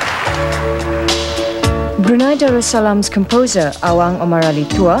 Brunei Darussalam's composer Awang Omar Ali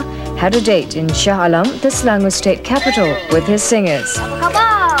Tua had a date in Shah Alam, the Selangor state capital, with his singers.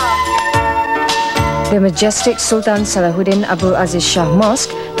 The majestic Sultan Salahuddin Abdul Aziz Shah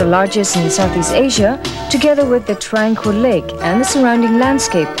Mosque, the largest in Southeast Asia, together with the tranquil lake and the surrounding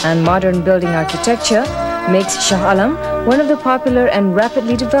landscape and modern building architecture, makes Shah Alam one of the popular and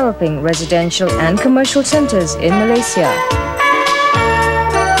rapidly developing residential and commercial centers in Malaysia.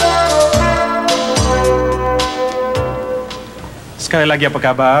 Sekali lagi apa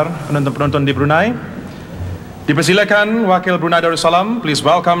kabar penonton-penonton di Brunei? Dipersilakan wakil Brunei Darussalam, please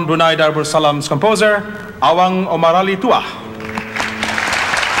welcome Brunei Darussalam's composer Awang Omar Ali Tua.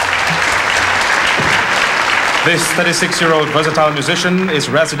 This 36-year-old versatile musician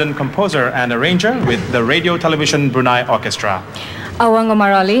is resident composer and arranger with the Radio Television Brunei Orchestra. Awang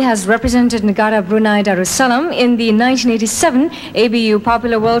Omar Ali has represented Negara Brunei Darussalam in the 1987 ABU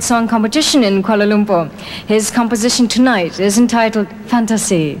Popular World Song Competition in Kuala Lumpur. His composition tonight is entitled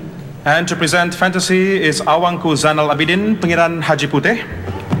Fantasy. And to present Fantasy is Awangku Zainal Abidin, Pengiran Haji Puteh,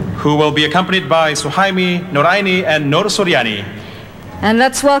 who will be accompanied by Suhaimi, Noraini and Nur Suryani. And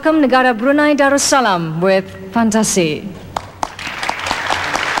let's welcome Negara Brunei Darussalam with Fantasy.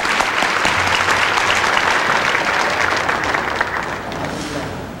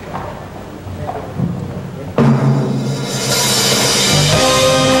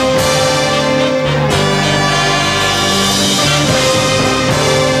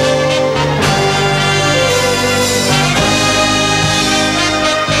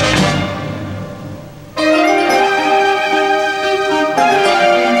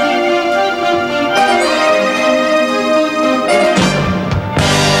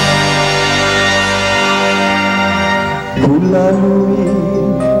 Lalui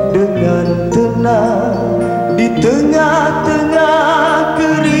dengan tenang di tengah-tengah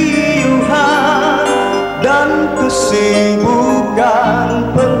keriuhan dan kesibukan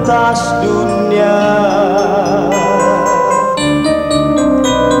pentas dunia.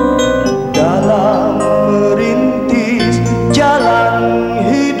 Dalam merintis jalan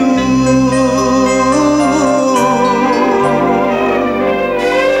hidup,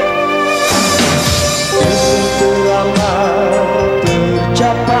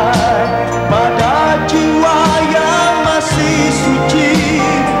 pada jiwa yang masih suci,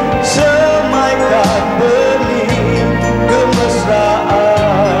 semaikan benih kemesraan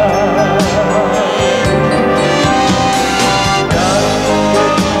dan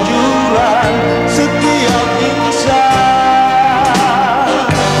kejujuran setiap insan.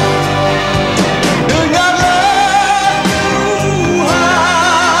 Dengarlah keluhan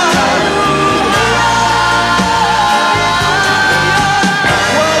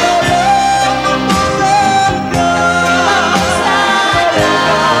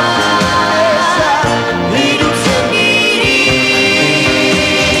hidup sendiri.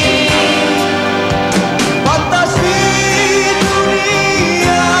 Fantasi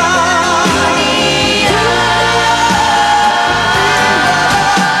dunia,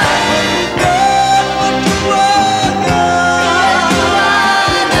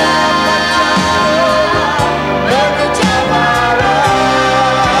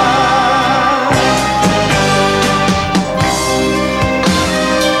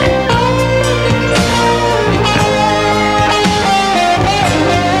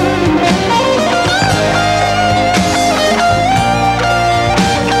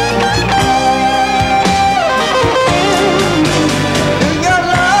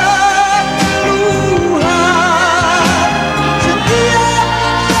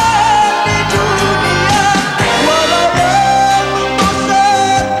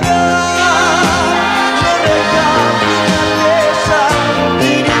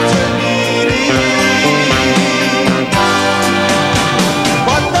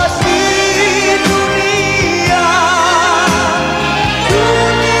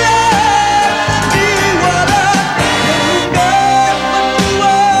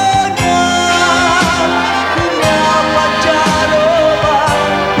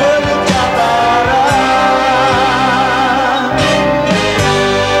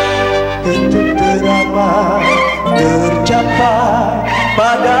 tercapai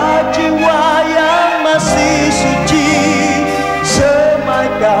pada jiwa yang masih suci,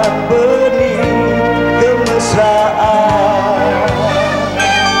 semaikan benih kemesraan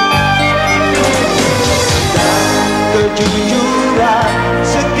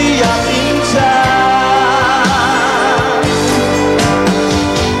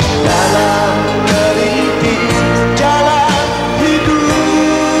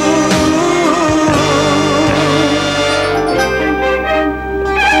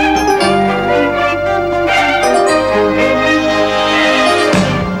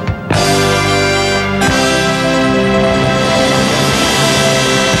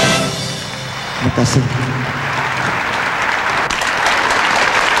kasih.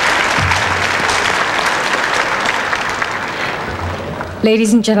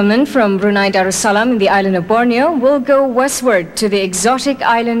 Ladies and gentlemen, from Brunei Darussalam in the island of Borneo, we'll go westward to the exotic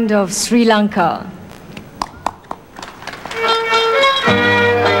island of Sri Lanka.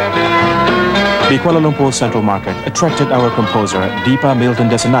 The Kuala Lumpur Central Market attracted our composer Deepa Milton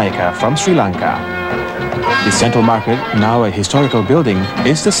Desanayake from Sri Lanka. The Central Market, now a historical building,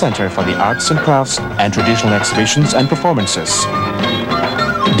 is the center for the arts and crafts and traditional exhibitions and performances.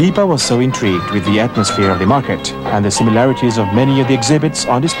 Deepa was so intrigued with the atmosphere of the market and the similarities of many of the exhibits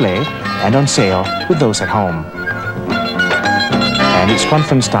on display and on sale with those at home. And it's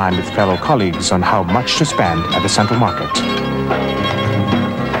conference time with fellow colleagues on how much to spend at the Central Market.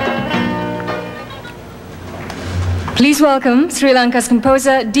 Please welcome Sri Lanka's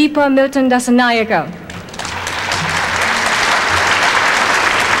composer Deepa Milton Dasanayake.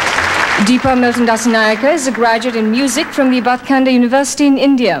 Deepa Milton Dasanayake is a graduate in music from the Bhatkanda University in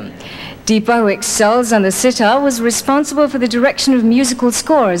India. Deepa, who excels on the sitar, was responsible for the direction of musical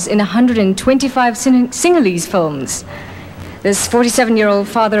scores in 125 Sinhalese films. This 47-year-old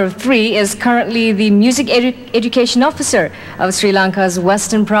father of three is currently the music education officer of Sri Lanka's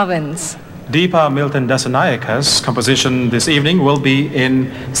Western Province. Deepa Milton Dasanayake's composition this evening will be in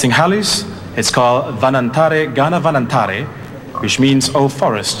Sinhalese. It's called Vanantare Gana Vanantare, which means, "O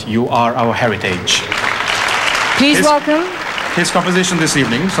forest, you are our heritage." Please welcome. His composition this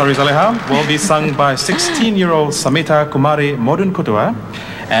evening, sorry Zaleha, will be sung by 16-year-old Samita Kumari Modun Kutua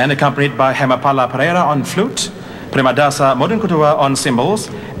and accompanied by Hemapala Pereira on flute, Premadasa Modun Kutua on cymbals,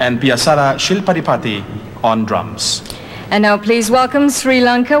 and Piasara Shilpadipati on drums. And now please welcome Sri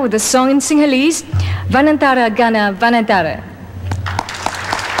Lanka with a song in Sinhalese, Vanantara Gana Vanantara. Vanantare gana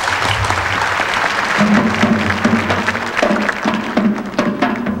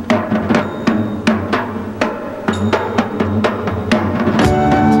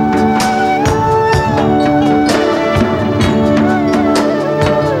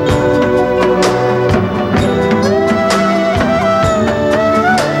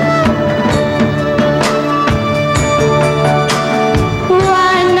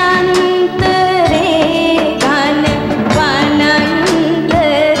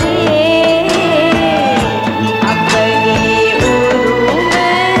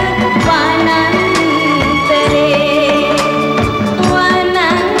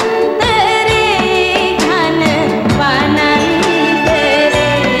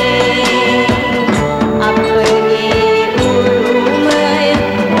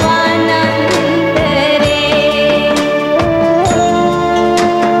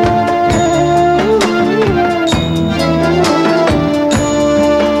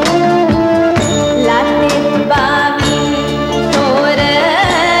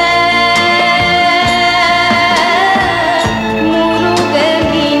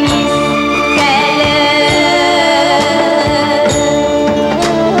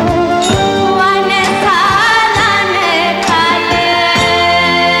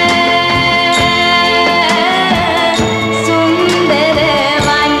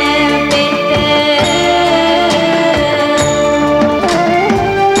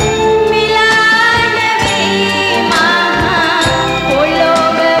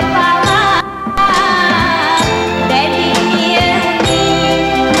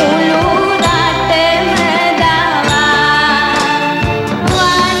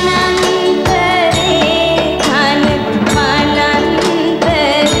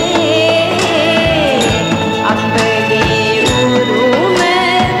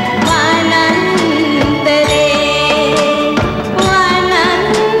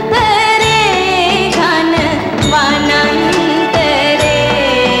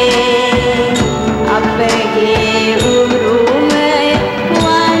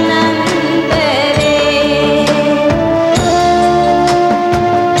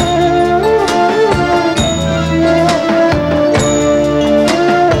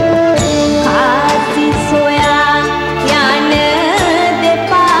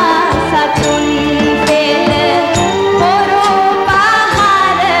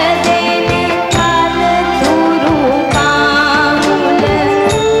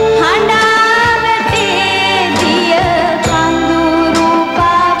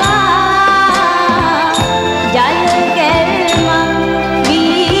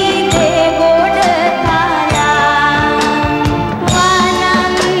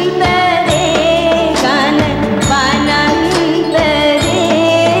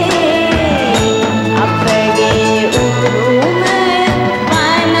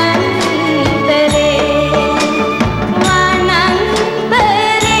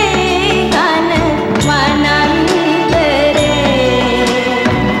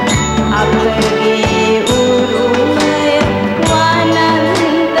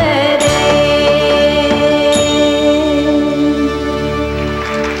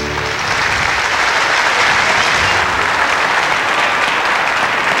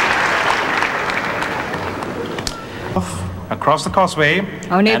across the causeway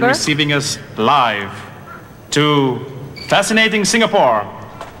Our neighbor. and receiving us live to fascinating Singapore.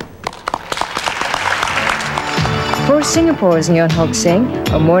 For Singapore's Nyon Hock Seng,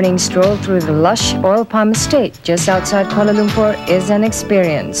 a morning stroll through the lush oil palm estate just outside Kuala Lumpur is an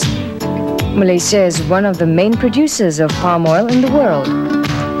experience. Malaysia is one of the main producers of palm oil in the world.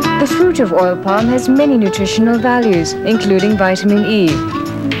 The fruit of oil palm has many nutritional values, including vitamin E.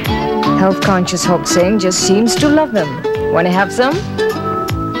 Health-conscious Hock Seng just seems to love them. Want to have some?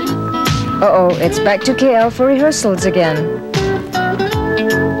 Uh-oh, it's back to KL for rehearsals again.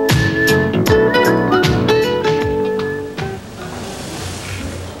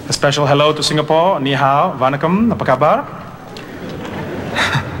 A special hello to Singapore. Ni hao, vanakkam, apa kabar?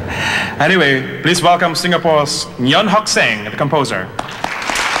 Anyway, please welcome Singapore's Nyon Hock Seng, the composer.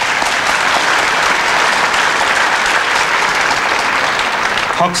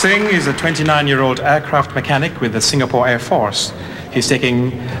 Hock Seng is a 29-year-old aircraft mechanic with the Singapore Air Force. He's taking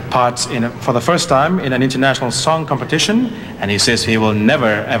part for the first time in an international song competition, and he says he will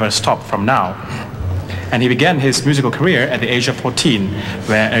never ever stop from now. And he began his musical career at the age of 14,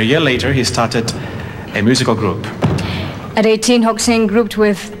 where a year later he started a musical group. At 18, Hock Seng grouped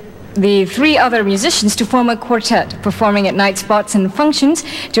with the 3 other musicians to form a quartet, performing at night spots and functions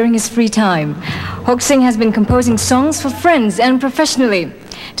during his free time. Hock Seng has been composing songs for friends and professionally.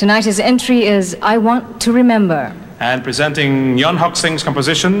 Tonight his entry is I Want to Remember. And presenting Nyon Hock Seng's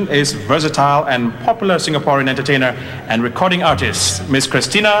composition is versatile and popular Singaporean entertainer and recording artist, Miss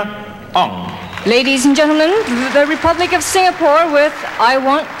Christina Ong. Ladies and gentlemen, the Republic of Singapore with I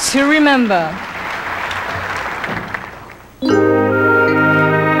Want to Remember.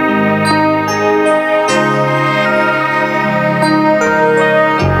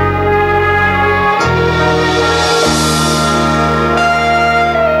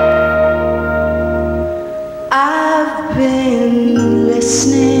 I've been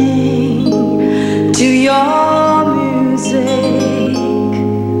listening to your music,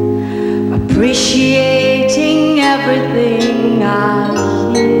 appreciating everything I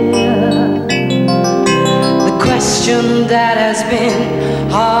hear. The question that has been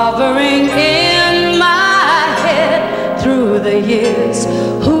hovering in my head through the years,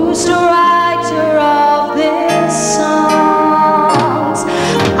 who's the writer of these songs?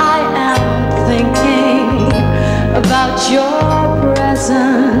 I am thinking about your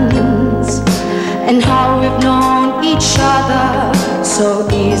presence and how we've known each other so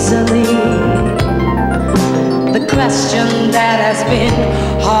easily. The question that has been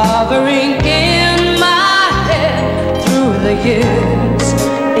hovering in my head through the years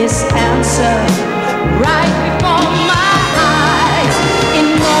is answered right before my eyes. In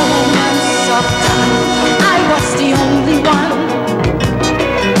moments of time, I was the only one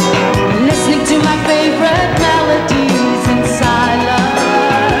listening to my favorite melodies in silence.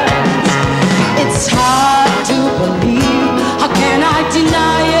 It's hard to believe, how can I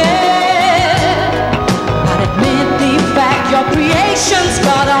deny it? But admit the fact your creation's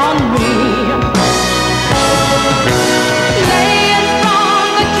got on me. Playing from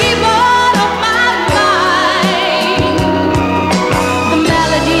the keyboard of my mind, the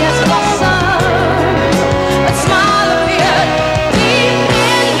melody has blossomed, a smile appeared deep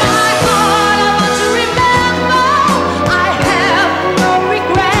in my heart. I want to remember, I have no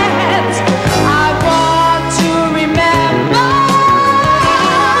regrets. I want to remember,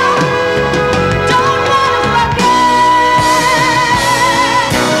 don't want to forget.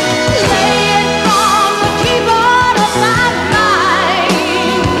 Playing from the keyboard of my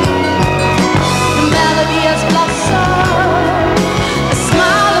mind, the melody has blossomed, a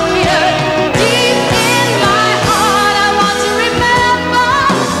smile appeared deep in my heart. I want to remember,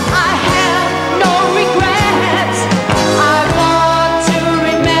 I have no regrets. I want to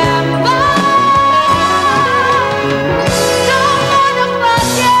remember, don't want to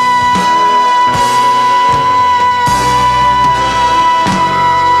forget.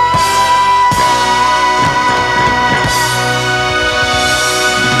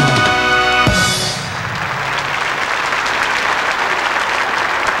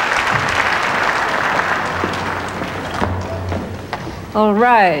 All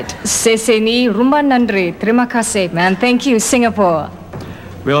right, Seseni Rumba Nandri, terima kasih, man. Thank you, Singapore.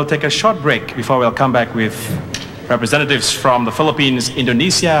 We'll take a short break before we'll come back with representatives from the Philippines,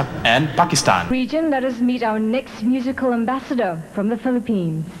 Indonesia, and Pakistan. Region, let us meet our next musical ambassador from the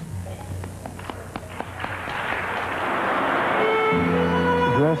Philippines.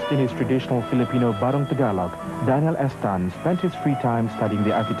 Dressed in his traditional Filipino Barong Tagalog, Daniel Estan spent his free time studying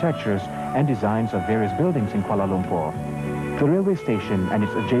the architectures and designs of various buildings in Kuala Lumpur. The railway station and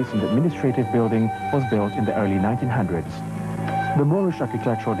its adjacent administrative building was built in the early 1900s. The Moorish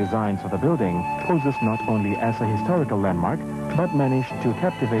architectural designs of the building poses not only as a historical landmark, but managed to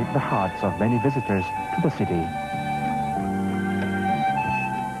captivate the hearts of many visitors to the city.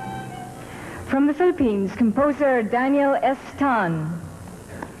 From the Philippines, composer Daniel S. Tan.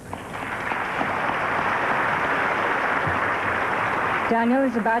 Daniel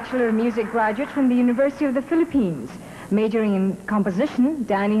is a Bachelor of Music graduate from the University of the Philippines. Majoring in composition,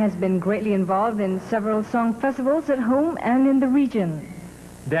 Danny has been greatly involved in several song festivals at home and in the region.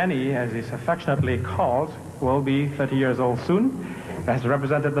 Danny, as he's affectionately called, will be 30 years old soon. Has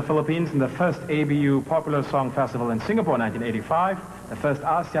represented the Philippines in the first ABU Popular Song Festival in Singapore in 1985, the first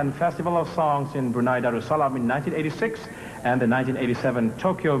ASEAN Festival of Songs in Brunei Darussalam in 1986, and the 1987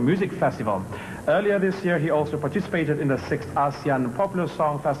 Tokyo Music Festival. Earlier this year, he also participated in the 6th ASEAN Popular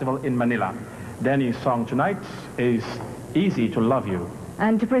Song Festival in Manila. Danny's song tonight is Easy to Love You.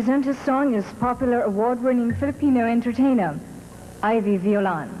 And to present his song is popular award-winning Filipino entertainer, Ivy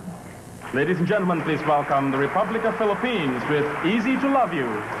VIOLAN. Ladies and gentlemen, please welcome the Republic of Philippines with Easy to Love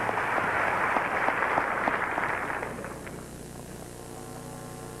You.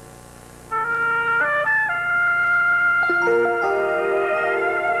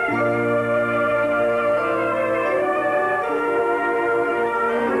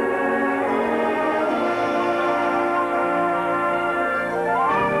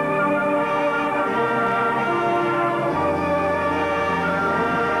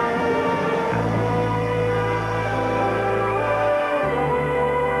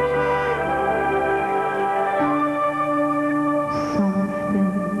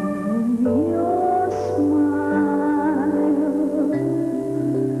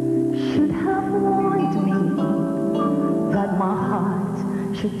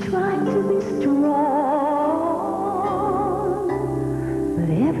 Should try to be strong, but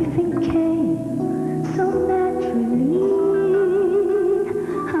everything came so naturally.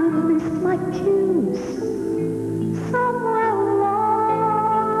 I missed my cues somewhere along.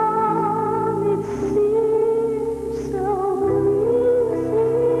 It seems so easy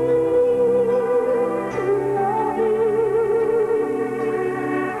to love you,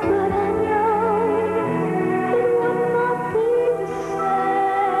 but I know it would not be the same.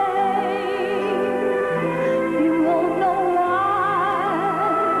 You won't know why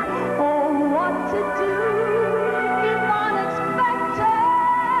or what to do if unexpected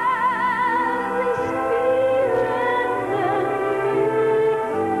this feeling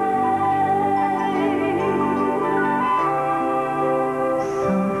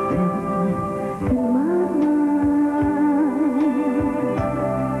something in my mind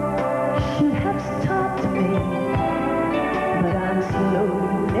should have stopped me, but I'm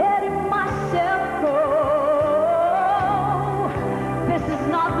slowly letting myself go. This is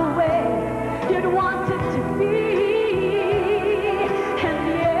not the way you'd want it to be. And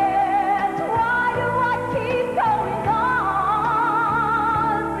yet, why do I keep going on?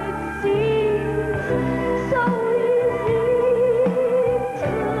 It seems so easy to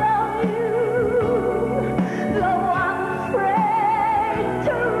love you, though I'm afraid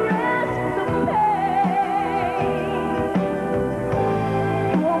to risk the pain.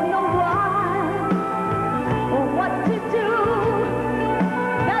 Won't know why or what to do.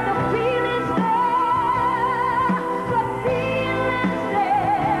 Now the feeling's there, the feeling's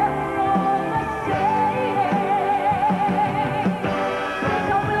there all the same.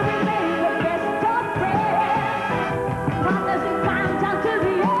 So we'll remain the best of friends, partners in crime down to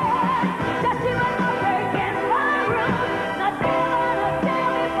the end. Just you and I break in my room, not even a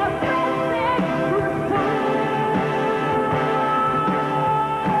daily for friendship with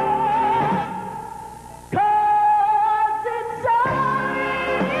Cause it's so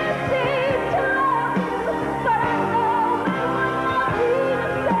easy to love you, but I know it would not be the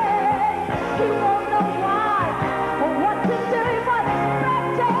same. You won't know why or what to do if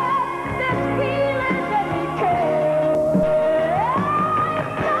unexpected this feeling that we came.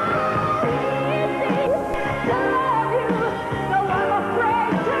 It's so easy to love you, though I'm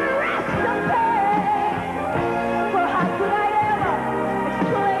afraid to risk the pain. For how could I ever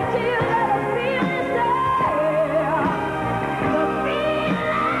explain to you that the feeling's there? The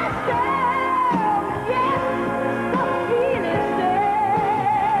feeling's there, yes, the feeling's there.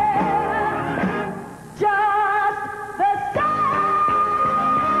 Just the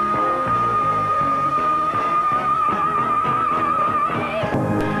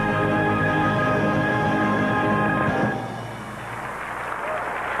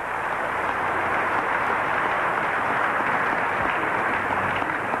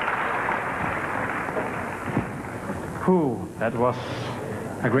Whew, that was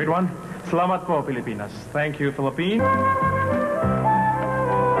a great one. Salamat po, Pilipinas. Thank you, Philippines.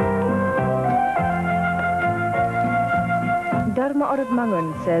 Ma'orot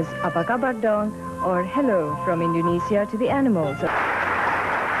Mangun says apa kabar dong or hello from Indonesia to the animals.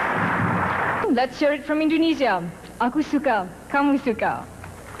 Let's hear it from Indonesia. Aku suka, kamu suka.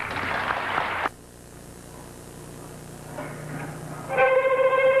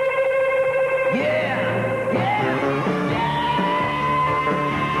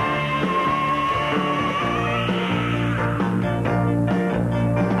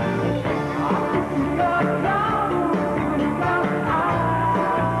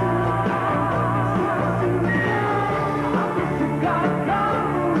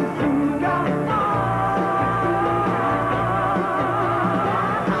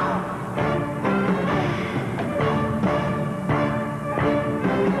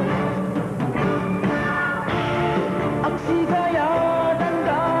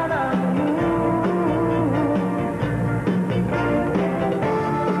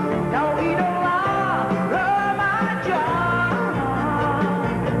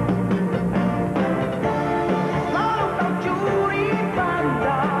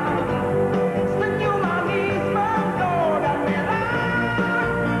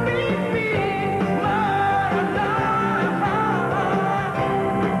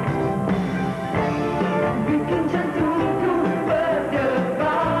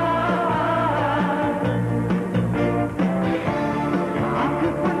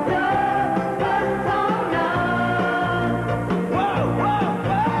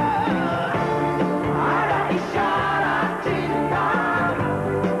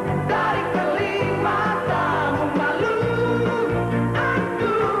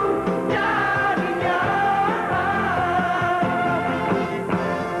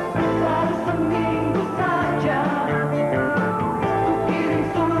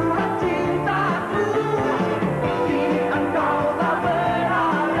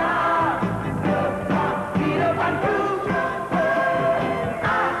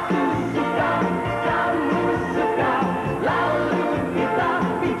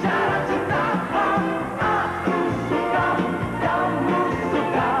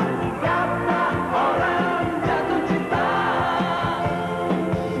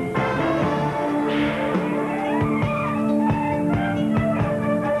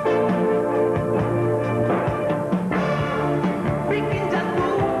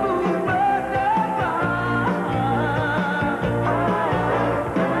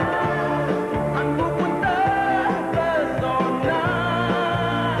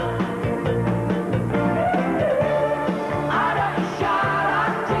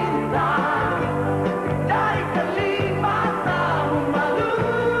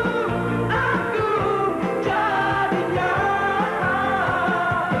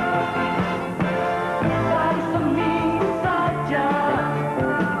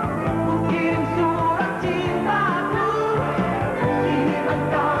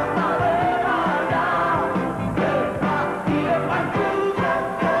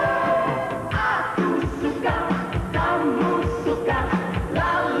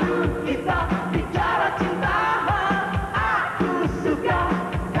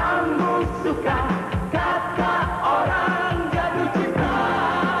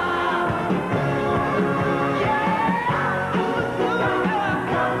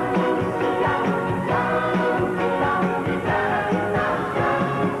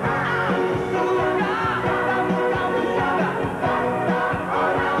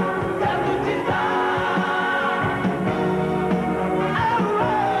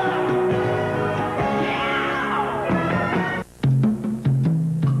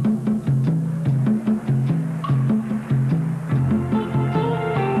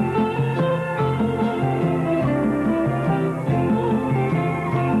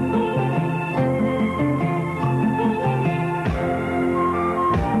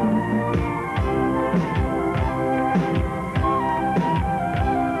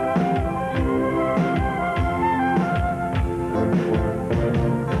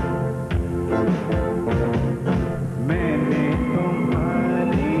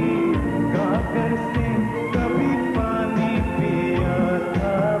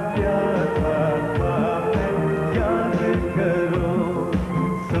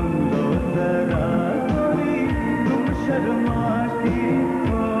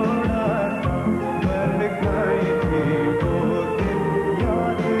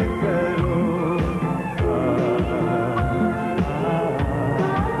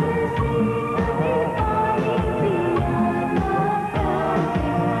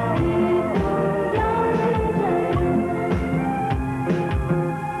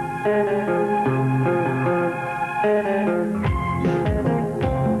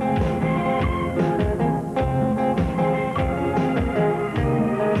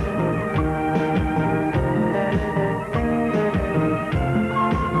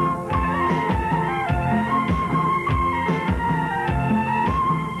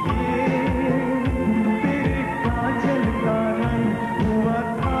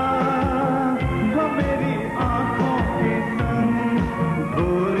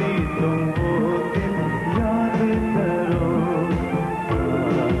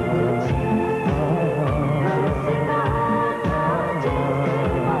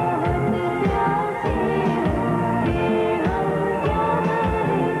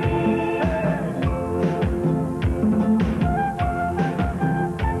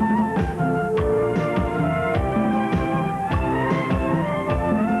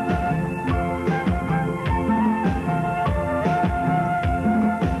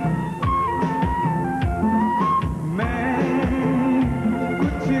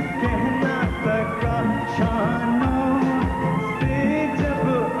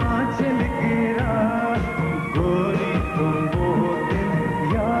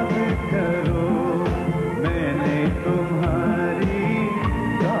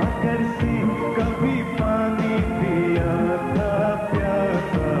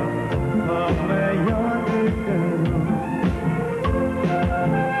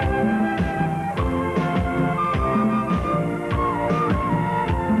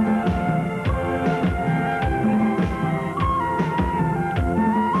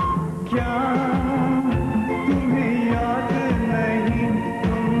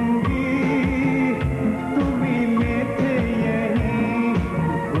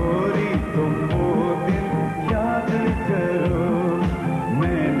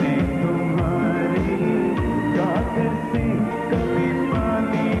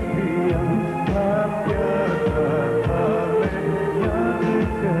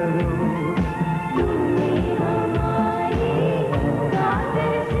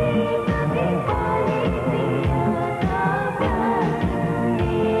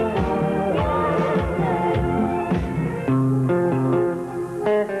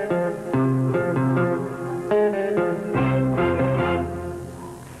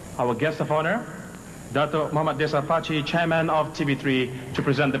 Our guest of honor, Dato Muhammad Desa Pachi, chairman of TV3, to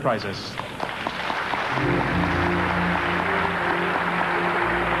present the prizes.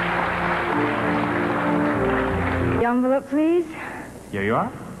 The envelope, please. Here you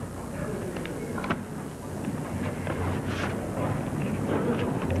are.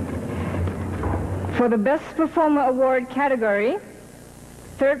 For the Best Performer Award category,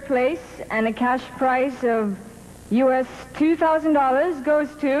 third place and a cash prize of US $2,000 goes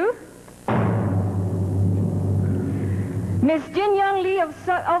to Miss Jin Young Lee of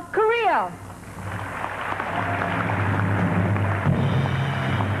Korea.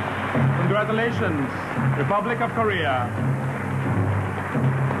 Congratulations, Republic of Korea.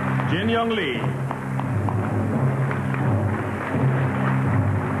 Jin Young Lee.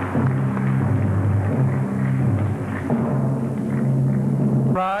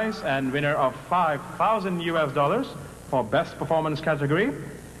 Prize and winner of $5,000 US for Best Performance category.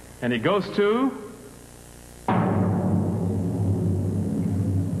 And it goes to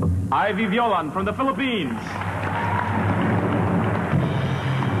Ivy VIOLAN from the Philippines.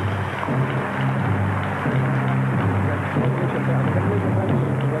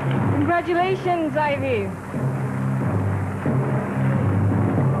 Congratulations, Ivy.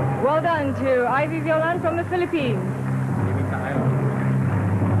 Well done to Ivy VIOLAN from the Philippines.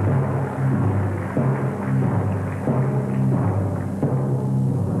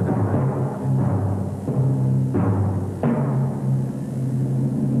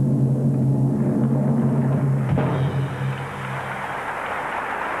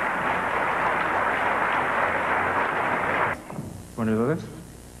 Want to do this?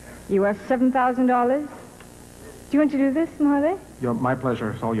 US $7,000. Do you want to do this, Mahadev? My pleasure.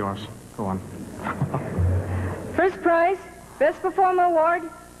 It's all yours. Go on. First prize, Best Performer Award,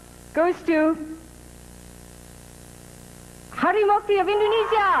 goes to Hari Mukti of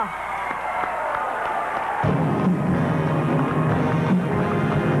Indonesia.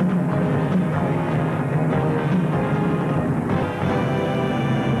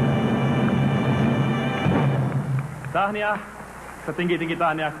 Tahniah setinggi-tinggi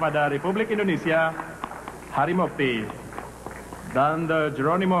tahniah kepada Republik Indonesia, Hari Mukti, dan the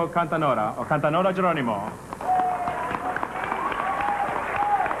Geronimo Cantanora, or Cantanora Geronimo.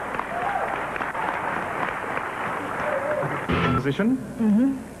 Position.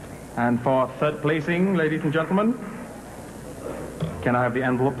 And for third placing, ladies and gentlemen, can I have the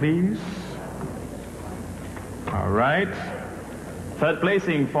envelope, please? All right. Third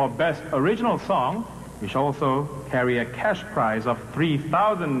placing for Best Original Song, which also carry a cash prize of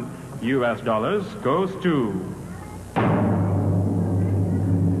 $3,000 US, goes to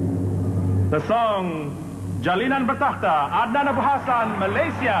the song Jalinan Bertakhta, Adnan Abu Hassan,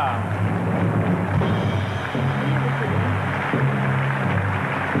 Malaysia.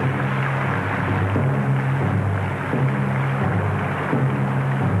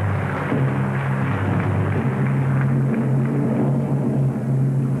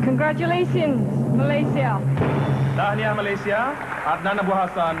 Congratulations, Malaysia. Tahniah Malaysia, Adnan Abu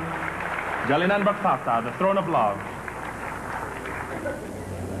Hassan, Jalinan Bertakhta, The Throne of Love.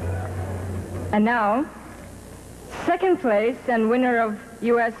 And now, second place and winner of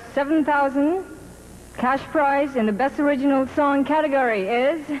US $7,000 cash prize in the Best Original Song category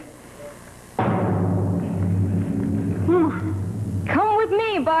is Come With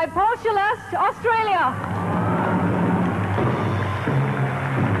Me by Paul Celeste, Australia.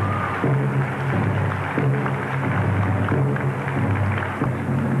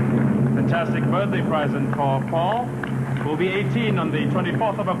 Fantastic birthday present for Paul, who will be 18 on the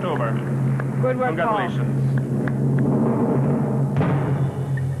 24th of October. Good work, Congratulations.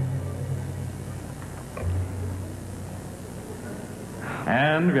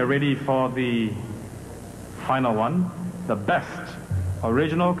 And we're ready for the final one, the Best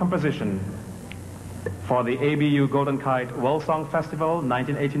Original Composition for the ABU Golden Kite World Song Festival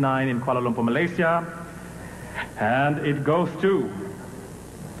 1989 in Kuala Lumpur, Malaysia. And it goes to...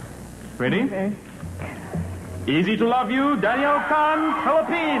 Ready? Okay. Easy to Love You, Daniel Khan,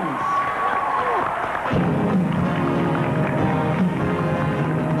 Philippines.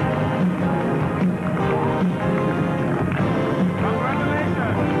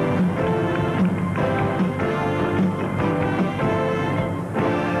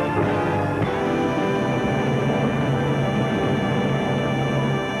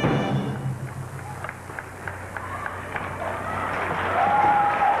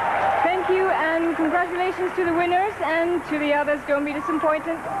 Congratulations to the winners, and to the others, don't be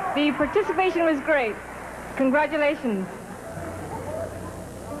disappointed. The participation was great. Congratulations.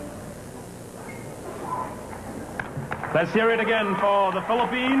 Let's hear it again for the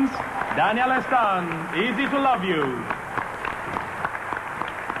Philippines. Daniel Estan, Easy to Love You.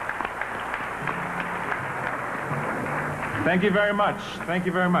 Thank you very much. Thank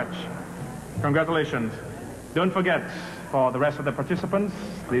you very much. Congratulations. Don't forget, for the rest of the participants,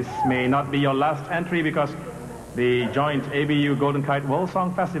 this may not be your last entry because the joint ABU Golden Kite World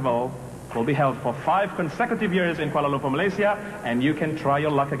Song Festival will be held for 5 consecutive years in Kuala Lumpur, Malaysia, and you can try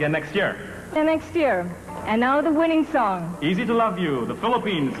your luck again next year. And next year. And now the winning song. Easy to Love You, the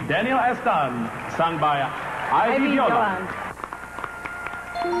Philippines, Daniel Estan, sung by Ivy VIOLAN.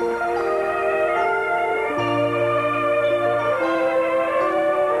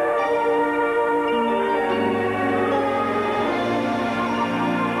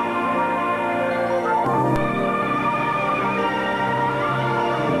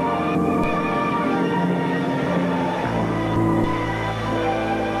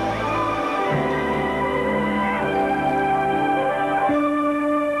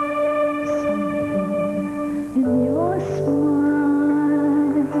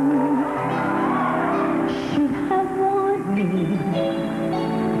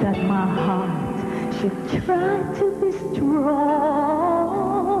 Try to be strong,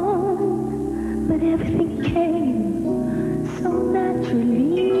 but everything came so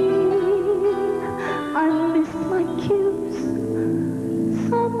naturally. I missed my cues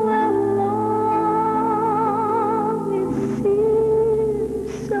somewhere along. It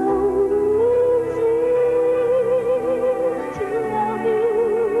seems so easy to love you,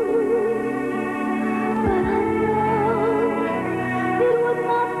 but I know it would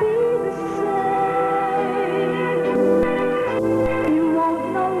not be the same.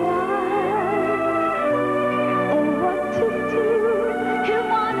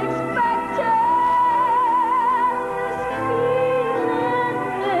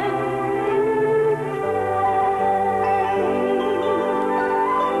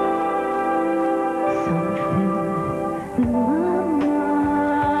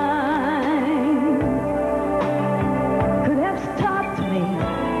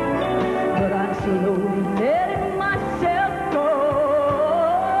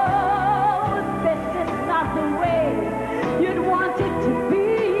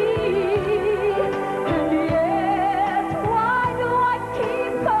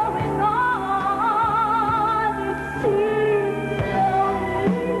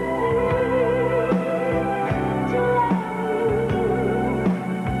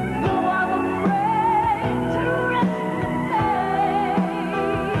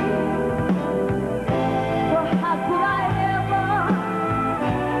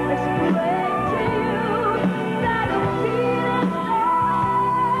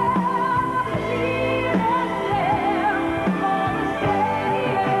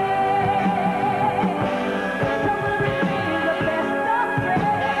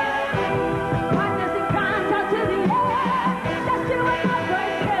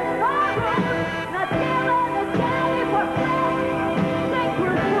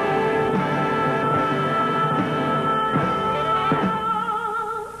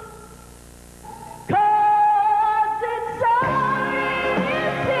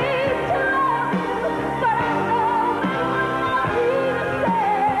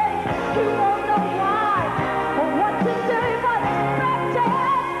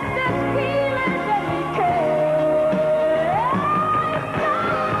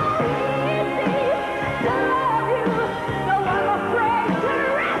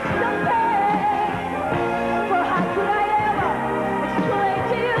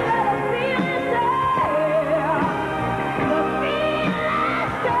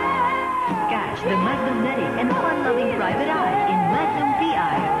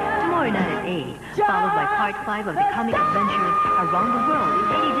 Followed by part 5 of the comic adventure Around the World in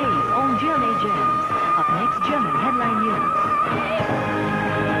 80 Days on Journey Gems. Up next, German headline news.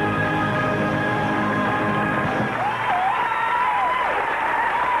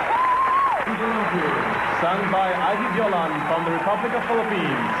 Sung by Ivy VIOLAN from the Republic of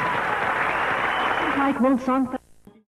Philippines. Kite World Song